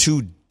me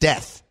to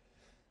death.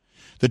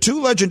 The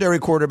 2 legendary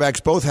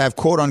quarterbacks both have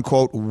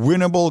quote-unquote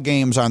winnable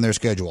games on their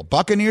schedule.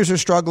 Buccaneers are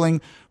struggling.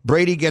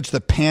 Brady gets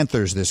the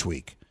Panthers this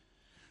week.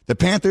 The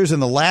Panthers in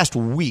the last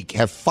week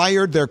have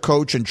fired their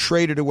coach and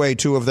traded away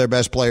 2 of their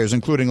best players,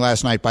 including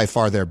last night by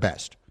far their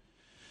best.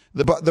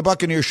 The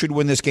Buccaneers should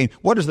win this game.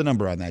 What is the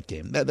number on that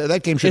game?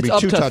 That game should be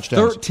 2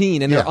 touchdowns.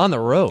 13, and they're on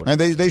the road.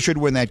 And they should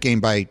win that game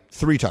by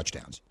 3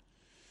 touchdowns.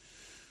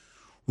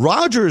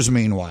 Rodgers,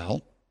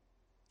 meanwhile,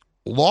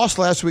 lost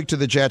last week to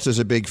the Jets as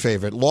a big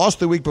favorite. Lost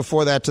the week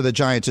before that to the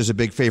Giants as a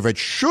big favorite.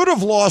 Should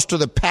have lost to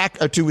the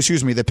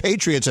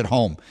Patriots at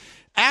home.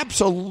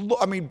 Absolutely.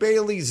 I mean,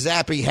 Bailey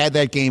Zappi had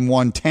that game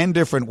won 10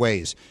 different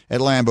ways at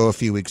Lambeau a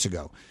few weeks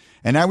ago.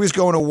 And now he's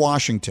going to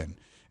Washington.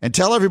 And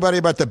tell everybody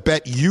about the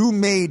bet you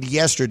made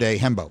yesterday,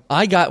 Hembo.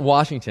 I got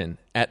Washington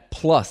at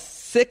plus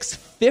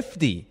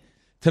 650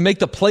 to make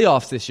the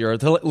playoffs this year,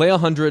 to lay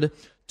 100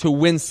 to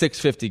win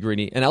 650,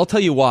 Greeny. And I'll tell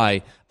you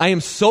why. I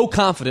am so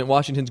confident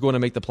Washington's going to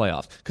make the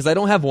playoffs. Because I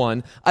don't have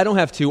 1, I don't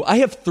have 2, I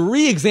have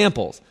 3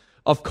 examples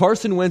of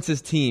Carson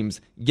Wentz's teams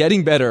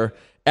getting better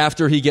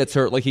after he gets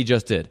hurt like he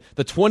just did.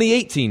 The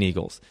 2018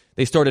 Eagles.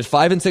 They started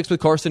 5-6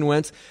 with Carson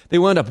Wentz. They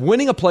wound up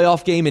winning a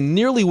playoff game and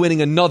nearly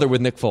winning another with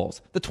Nick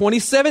Foles. The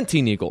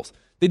 2017 Eagles.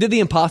 They did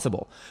the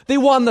impossible. They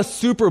won the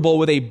Super Bowl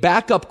with a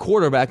backup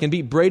quarterback and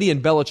beat Brady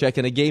and Belichick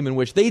in a game in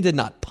which they did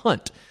not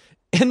punt.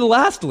 And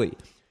lastly,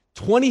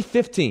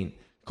 2015,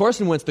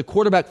 Carson Wentz, the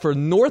quarterback for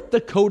North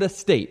Dakota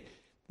State.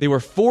 They were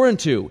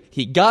 4-2.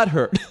 He got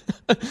hurt.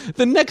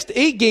 The next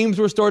 8 games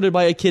were started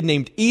by a kid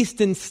named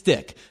Easton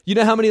Stick. You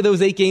know how many of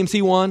those 8 games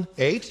he won?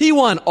 8? He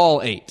won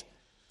all 8.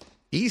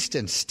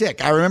 Easton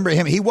Stick. I remember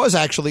him. He was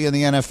actually in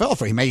the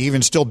NFL he may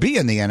even still be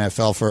in the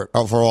NFL for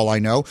all I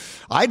know.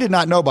 I did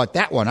not know about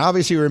that one.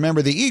 Obviously,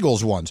 remember the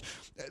Eagles ones.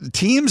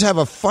 Teams have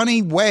a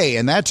funny way,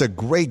 and that's a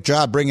great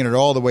job bringing it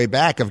all the way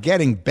back, of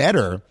getting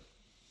better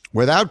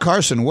without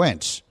Carson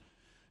Wentz.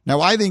 Now,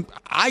 I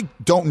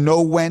don't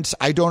know Wentz.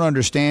 I don't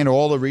understand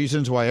all the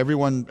reasons why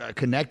everyone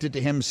connected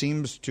to him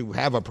seems to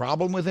have a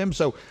problem with him.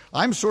 So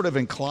I'm sort of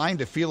inclined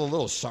to feel a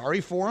little sorry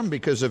for him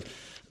because of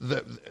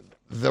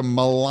the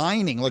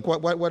maligning. Like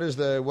what is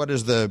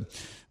the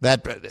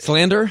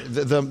slander?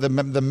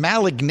 The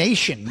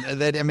malignation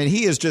that, I mean,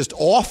 he is just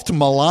oft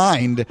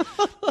maligned.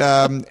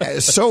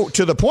 So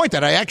to the point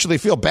that I actually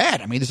feel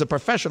bad. I mean, he's a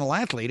professional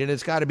athlete and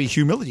it's got to be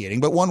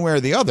humiliating, but one way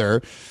or the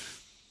other,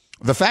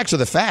 the facts are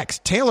the facts.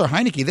 Taylor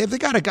Heineke, they've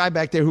got a guy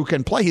back there who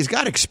can play. He's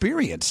got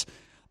experience.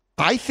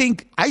 I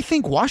think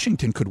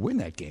Washington could win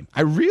that game.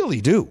 I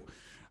really do.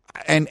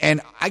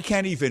 And I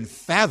can't even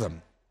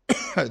fathom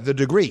the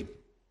degree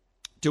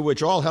to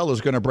which all hell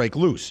is going to break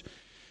loose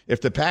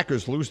if the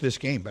Packers lose this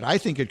game. But I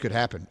think it could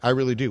happen. I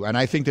really do. And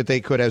I think that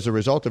they could, as a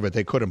result of it,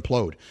 they could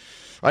implode.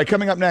 All right,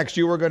 coming up next,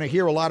 you are going to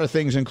hear a lot of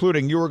things,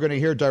 including you are going to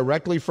hear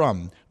directly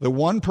from the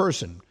one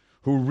person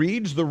who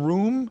reads the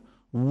room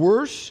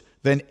worse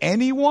than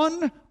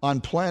anyone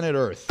on planet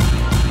Earth.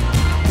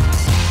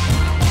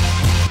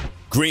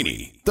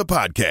 Greeny, the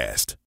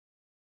podcast.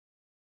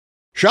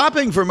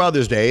 Shopping for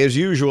Mother's Day is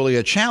usually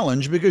a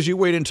challenge because you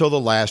wait until the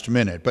last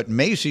minute, but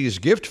Macy's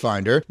Gift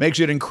Finder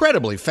makes it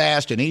incredibly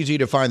fast and easy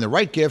to find the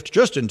right gift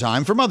just in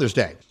time for Mother's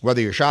Day.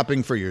 Whether you're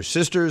shopping for your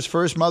sister's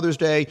first Mother's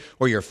Day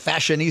or your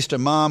fashionista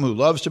mom who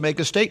loves to make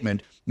a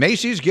statement,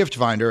 Macy's Gift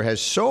Finder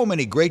has so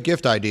many great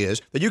gift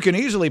ideas that you can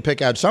easily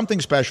pick out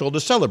something special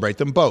to celebrate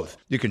them both.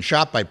 You can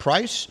shop by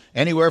price,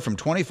 anywhere from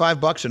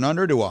 $25 and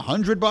under to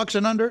 $100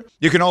 and under.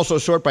 You can also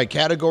sort by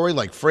category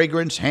like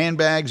fragrance,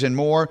 handbags, and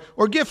more,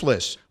 or gift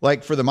lists,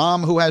 like for the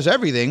mom who has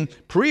everything,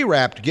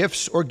 pre-wrapped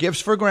gifts or gifts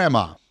for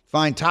grandma.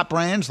 Find top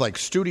brands like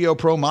Studio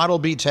Pro Model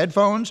Beats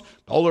headphones,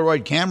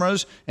 Polaroid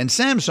cameras, and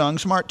Samsung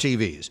smart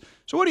TVs.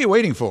 So what are you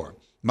waiting for?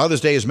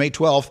 Mother's Day is May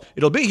 12th.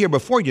 It'll be here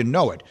before you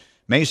know it.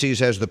 Macy's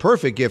has the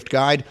perfect gift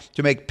guide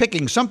to make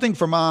picking something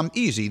for mom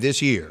easy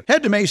this year.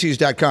 Head to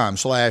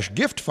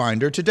Macy's.com/gift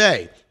finder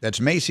today. That's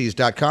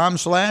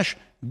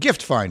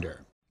Macy's.com/gift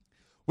finder.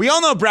 We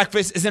all know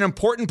breakfast is an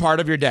important part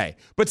of your day,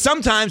 but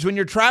sometimes when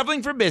you're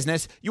traveling for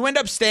business, you end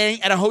up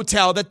staying at a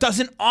hotel that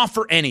doesn't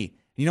offer any.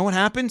 You know what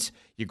happens?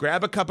 You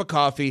grab a cup of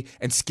coffee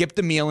and skip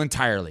the meal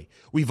entirely.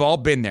 We've all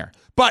been there.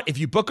 But if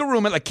you book a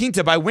room at La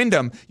Quinta by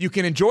Wyndham, you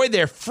can enjoy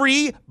their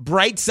free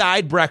Bright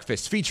Side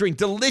breakfast featuring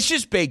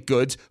delicious baked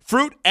goods,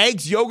 fruit,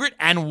 eggs, yogurt,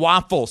 and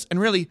waffles. And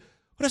really,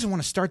 who doesn't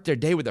want to start their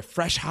day with a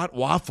fresh, hot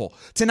waffle?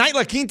 Tonight,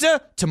 La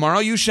Quinta, tomorrow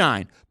you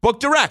shine. Book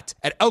direct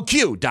at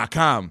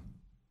LQ.com.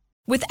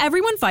 With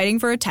everyone fighting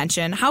for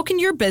attention, how can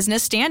your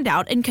business stand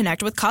out and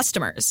connect with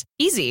customers?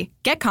 Easy.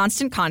 Get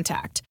Constant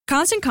Contact.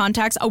 Constant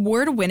Contact's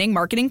award-winning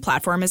marketing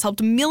platform has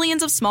helped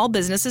millions of small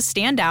businesses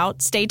stand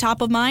out, stay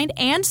top of mind,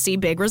 and see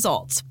big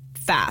results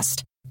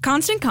fast.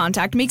 Constant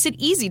Contact makes it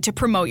easy to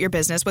promote your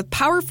business with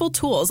powerful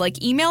tools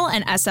like email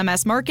and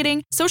SMS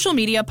marketing, social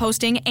media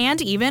posting, and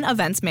even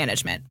events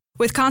management.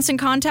 With Constant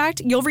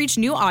Contact, you'll reach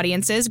new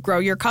audiences, grow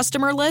your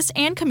customer list,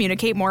 and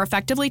communicate more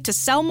effectively to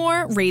sell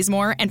more, raise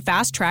more, and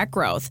fast-track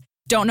growth.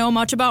 Don't know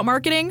much about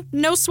marketing?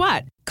 No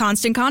sweat.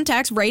 Constant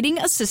Contact's writing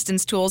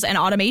assistance tools and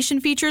automation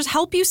features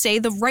help you say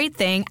the right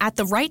thing at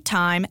the right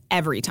time,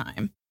 every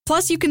time.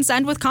 Plus, you can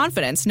send with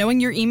confidence, knowing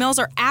your emails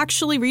are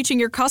actually reaching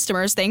your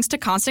customers thanks to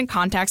Constant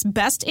Contact's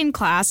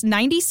best-in-class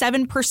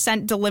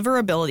 97%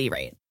 deliverability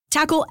rate.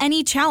 Tackle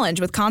any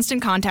challenge with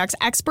Constant Contact's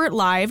expert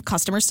live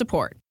customer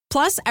support.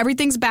 Plus,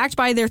 everything's backed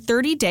by their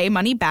 30-day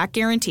money-back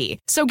guarantee.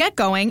 So get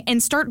going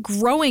and start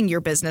growing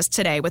your business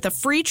today with a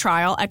free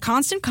trial at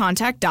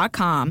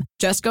ConstantContact.com.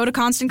 Just go to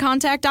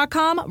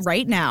ConstantContact.com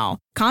right now.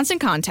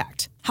 Constant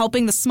Contact,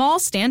 helping the small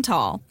stand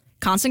tall.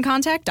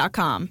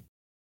 ConstantContact.com.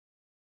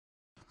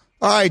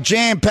 All right,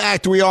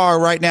 jam-packed we are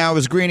right now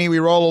as Greeny. We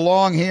roll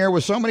along here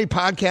with so many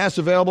podcasts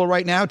available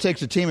right now. It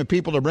takes a team of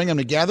people to bring them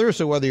together.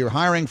 So whether you're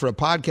hiring for a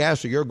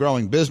podcast or you're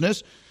growing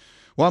business,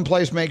 one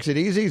place makes it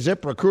easy,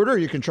 ZipRecruiter.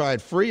 You can try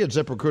it free at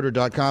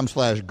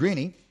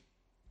ZipRecruiter.com/Greeny.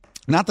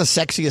 Not the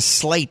sexiest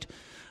slate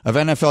of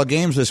NFL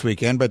games this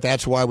weekend, but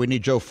that's why we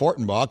need Joe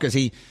Fortenbaugh, because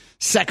he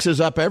sexes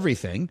up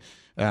everything.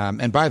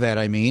 And by that,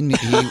 I mean,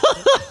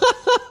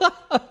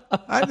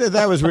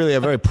 that was really a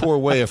very poor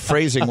way of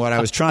phrasing what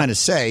I was trying to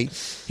say.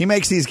 He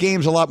makes these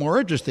games a lot more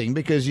interesting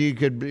because you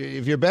could,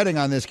 if you're betting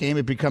on this game,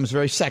 it becomes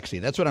very sexy.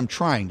 That's what I'm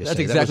trying to say. That's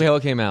exactly how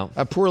it came out.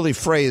 A poorly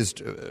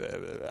phrased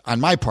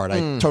on my part.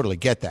 I totally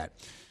get that.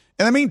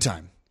 In the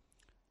meantime,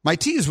 my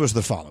tease was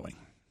the following.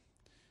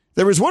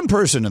 There is one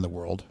person in the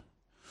world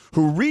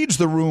who reads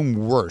the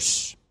room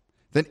worse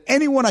than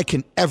anyone I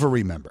can ever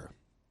remember.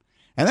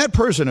 And that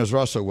person is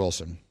Russell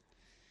Wilson.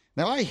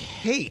 Now, I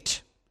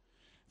hate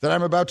that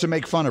I'm about to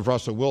make fun of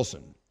Russell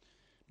Wilson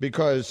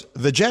because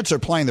the Jets are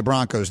playing the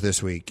Broncos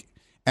this week,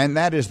 and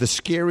that is the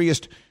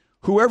scariest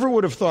Whoever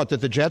would have thought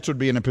that the Jets would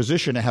be in a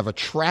position to have a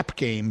trap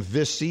game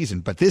this season,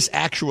 but this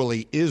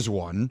actually is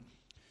one.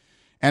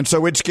 And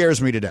so it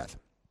scares me to death.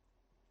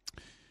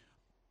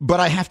 But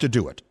I have to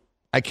do it.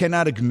 I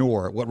cannot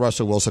ignore what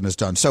Russell Wilson has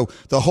done. So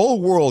the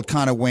whole world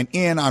kind of went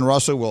in on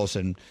Russell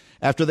Wilson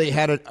after they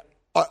had an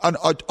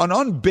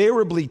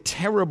unbearably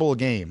terrible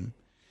game.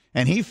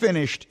 And he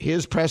finished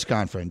his press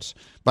conference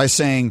by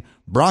saying,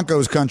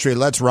 Broncos country,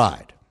 let's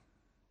ride.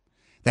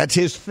 That's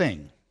his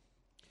thing.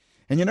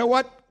 And you know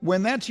what?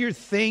 When that's your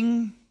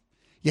thing,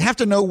 you have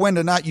to know when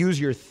to not use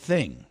your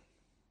thing.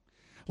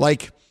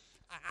 Like,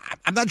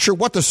 I'm not sure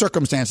what the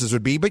circumstances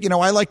would be, but,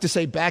 I like to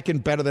say back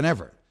and better than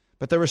ever.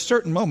 But there are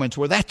certain moments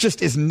where that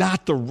just is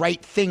not the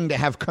right thing to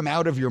have come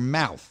out of your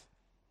mouth.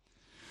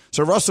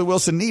 So Russell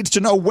Wilson needs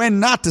to know when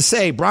not to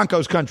say,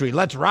 Broncos country,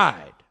 let's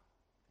ride.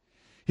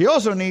 He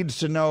also needs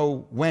to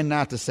know when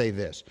not to say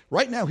this.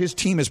 Right now, his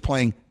team is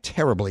playing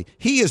terribly.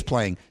 He is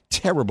playing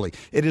terribly.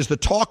 It is the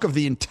talk of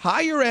the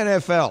entire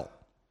NFL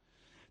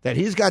that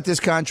he's got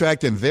this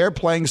contract and they're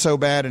playing so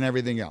bad and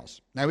everything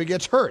else. Now he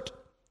gets hurt.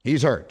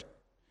 He's hurt.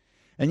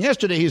 And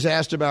yesterday he's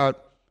asked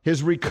about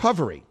his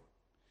recovery.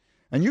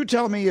 And you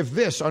tell me if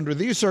this, under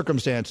these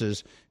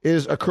circumstances,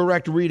 is a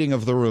correct reading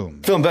of the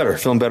room. Feeling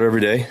better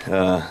every day.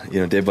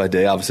 Day by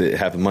day. Obviously, it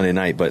happened Monday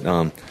night, but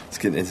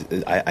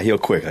I heal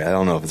quick. I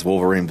don't know if it's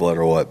Wolverine blood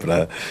or what,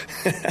 but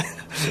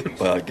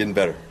getting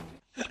better.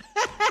 He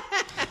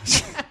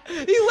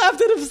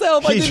laughed at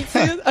himself. I didn't see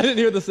it. I didn't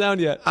hear the sound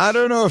yet. I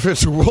don't know if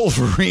it's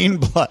Wolverine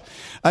blood.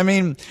 I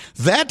mean,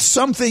 that's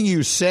something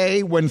you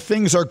say when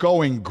things are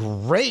going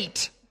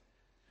great.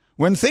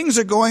 When things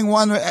are going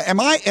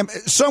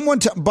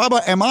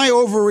Bubba, am I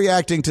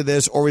overreacting to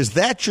this, or is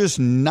that just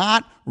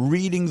not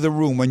reading the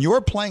room? When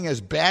you're playing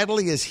as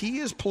badly as he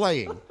is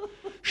playing,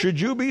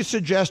 should you be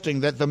suggesting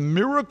that the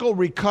miracle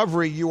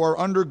recovery you are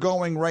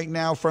undergoing right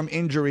now from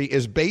injury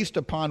is based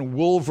upon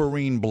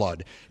Wolverine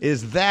blood?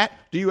 Do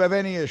you have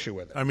any issue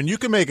with it? I mean, you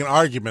can make an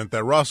argument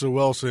that Russell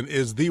Wilson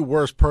is the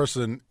worst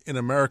person in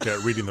America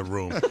at reading the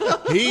room.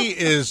 He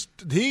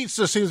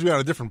just seems to be on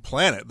a different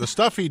planet. The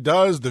stuff he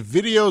does, the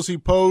videos he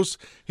posts,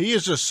 he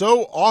is just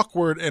so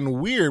awkward and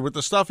weird with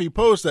the stuff he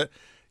posts that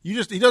he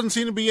doesn't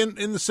seem to be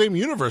in the same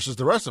universe as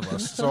the rest of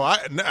us. So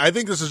I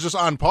think this is just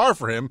on par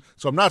for him.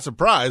 So I'm not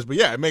surprised. But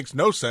yeah, it makes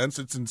no sense.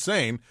 It's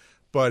insane.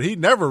 But he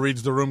never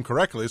reads the room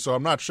correctly, so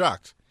I'm not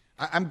shocked.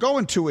 I'm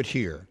going to it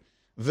here.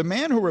 The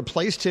man who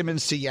replaced him in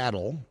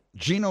Seattle,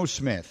 Geno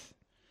Smith,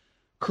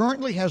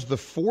 currently has the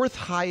fourth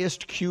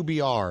highest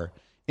QBR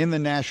in the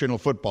National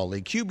Football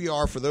League.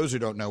 QBR, for those who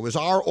don't know, is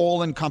our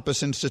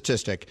all-encompassing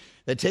statistic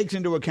that takes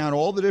into account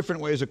all the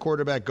different ways a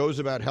quarterback goes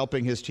about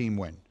helping his team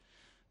win.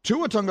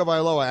 Tua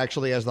Tagovailoa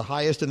actually has the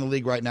highest in the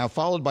league right now,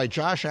 followed by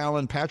Josh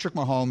Allen, Patrick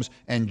Mahomes,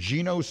 and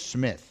Geno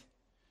Smith.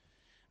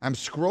 I'm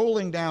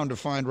scrolling down to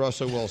find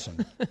Russell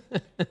Wilson.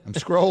 I'm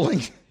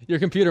scrolling. Your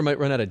computer might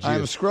run out of juice.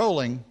 I'm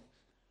scrolling.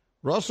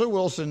 Russell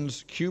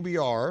Wilson's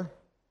QBR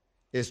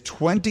is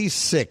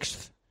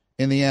 26th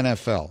in the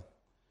NFL.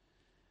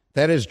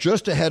 That is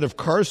just ahead of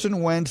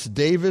Carson Wentz,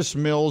 Davis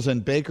Mills,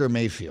 and Baker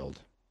Mayfield.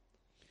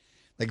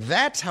 Like,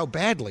 that's how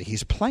badly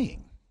he's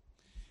playing.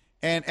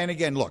 And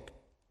again, look,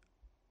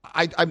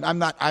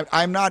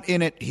 I'm not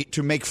in it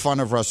to make fun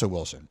of Russell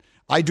Wilson.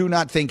 I do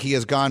not think he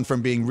has gone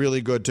from being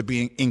really good to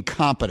being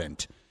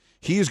incompetent.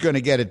 He's going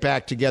to get it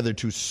back together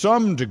to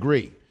some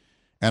degree,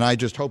 and I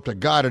just hope to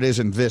God it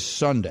isn't this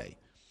Sunday.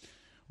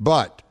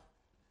 But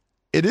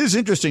it is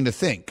interesting to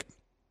think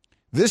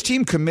this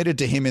team committed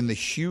to him in the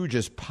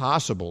hugest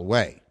possible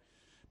way.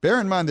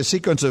 Bear in mind the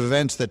sequence of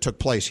events that took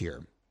place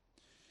here.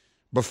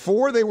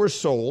 Before they were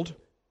sold,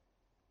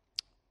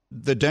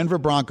 the Denver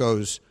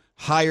Broncos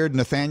hired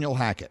Nathaniel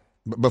Hackett.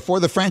 Before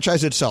the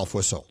franchise itself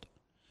was sold,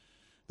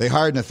 they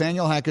hired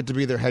Nathaniel Hackett to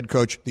be their head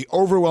coach. The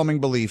overwhelming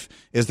belief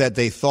is that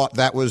they thought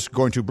that was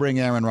going to bring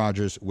Aaron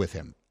Rodgers with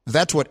him.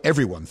 That's what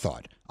everyone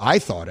thought. I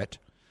thought it.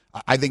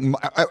 I think,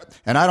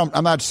 and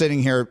I'm not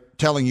sitting here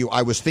telling you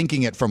I was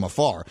thinking it from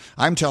afar.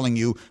 I'm telling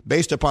you,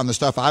 based upon the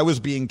stuff I was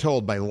being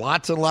told by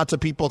lots and lots of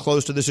people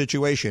close to the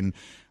situation,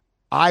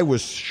 I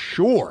was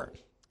sure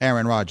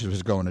Aaron Rodgers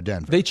was going to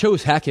Denver. They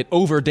chose Hackett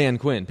over Dan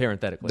Quinn,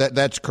 parenthetically.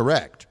 That's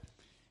correct.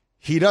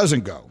 He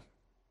doesn't go.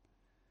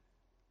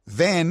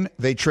 Then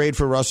they trade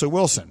for Russell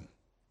Wilson.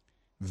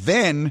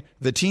 Then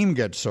the team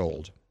gets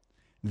sold.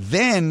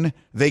 Then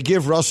they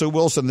give Russell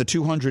Wilson the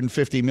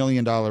 $250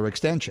 million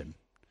extension.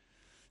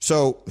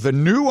 So the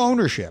new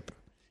ownership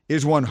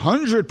is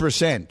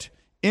 100%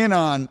 in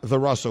on the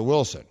Russell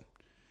Wilson.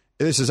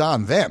 This is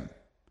on them.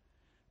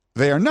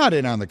 They are not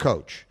in on the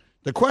coach.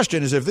 The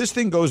question is, if this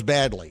thing goes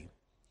badly,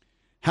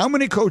 how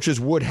many coaches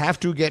would have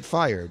to get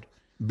fired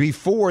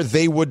before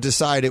they would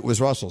decide it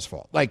was Russell's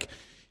fault? Like,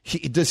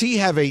 does he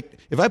have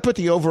if I put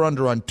the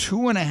over-under on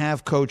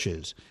 2.5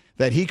 coaches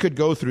that he could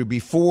go through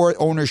before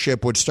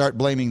ownership would start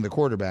blaming the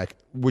quarterback,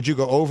 would you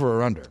go over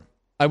or under?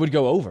 I would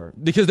go over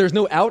because there's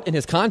no out in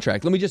his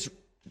contract. Let me just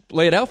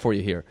lay it out for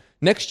you here.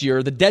 Next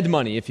year, the dead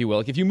money, if you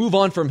will, if you move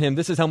on from him,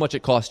 this is how much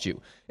it costs you,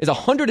 is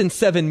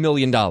 $107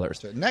 million.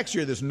 So next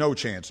year, there's no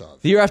chance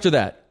of. The year after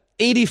that,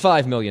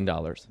 $85 million.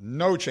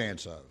 No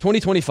chance of.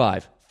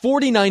 2025,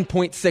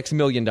 $49.6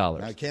 million.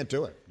 I can't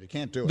do it. You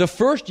can't do it. The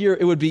first year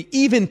it would be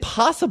even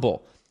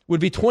possible would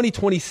be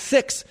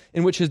 2026,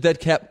 in which his dead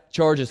cap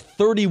charge is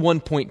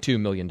 $31.2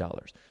 million.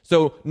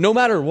 So no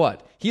matter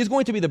what, he is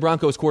going to be the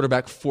Broncos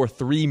quarterback for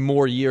 3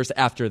 more years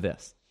after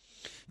this.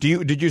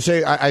 Did you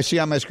say, I see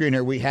on my screen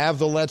here, we have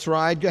the Let's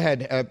Ride? Go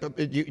ahead.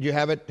 You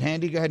have it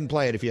handy? Go ahead and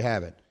play it if you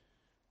have it.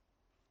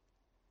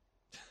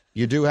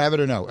 You do have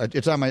it or no?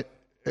 It's on my,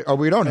 or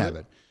we don't have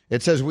it.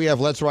 It says we have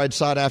Let's Ride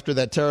sought after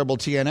that terrible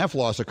TNF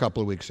loss a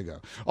couple of weeks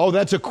ago. Oh,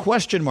 that's a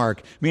question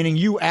mark, meaning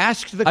you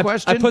asked the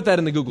question? I put that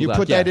in the Google Doc. You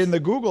put that in the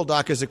Google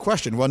Doc as a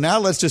question. Well, now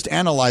let's just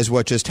analyze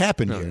what just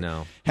happened here.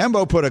 No.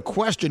 Hembo put a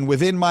question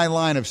within my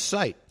line of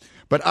sight,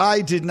 but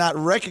I did not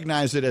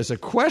recognize it as a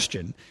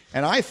question,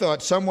 and I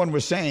thought someone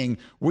was saying,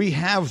 we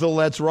have the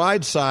Let's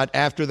Ride sought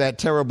after that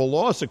terrible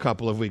loss a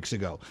couple of weeks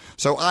ago.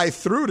 So I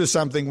threw to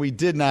something we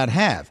did not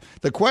have.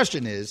 The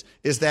question is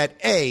that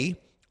A,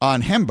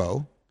 on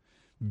Hembo,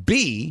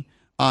 B,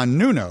 on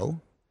Nuno,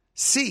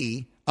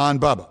 C, on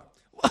Bubba.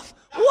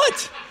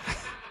 What?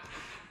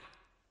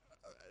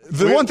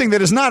 The one thing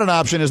that is not an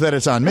option is that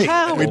it's on me.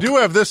 How? We do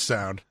have this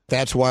sound.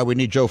 That's why we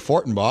need Joe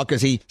Fortenbaugh,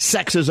 because he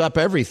sexes up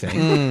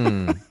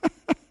everything.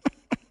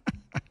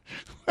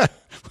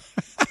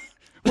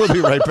 We'll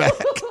be right back.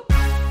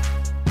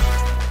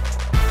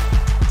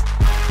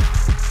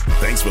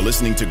 Thanks for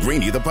listening to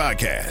Greeny the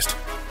podcast.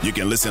 You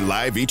can listen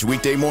live each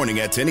weekday morning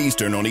at 10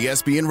 Eastern on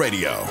ESPN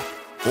Radio.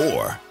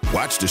 Or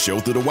watch the show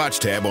through the Watch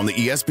tab on the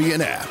ESPN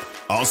app.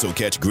 Also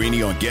catch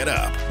Greeny on Get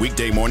Up,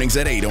 weekday mornings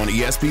at 8 on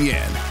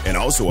ESPN. And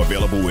also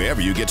available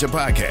wherever you get your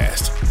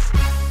podcast.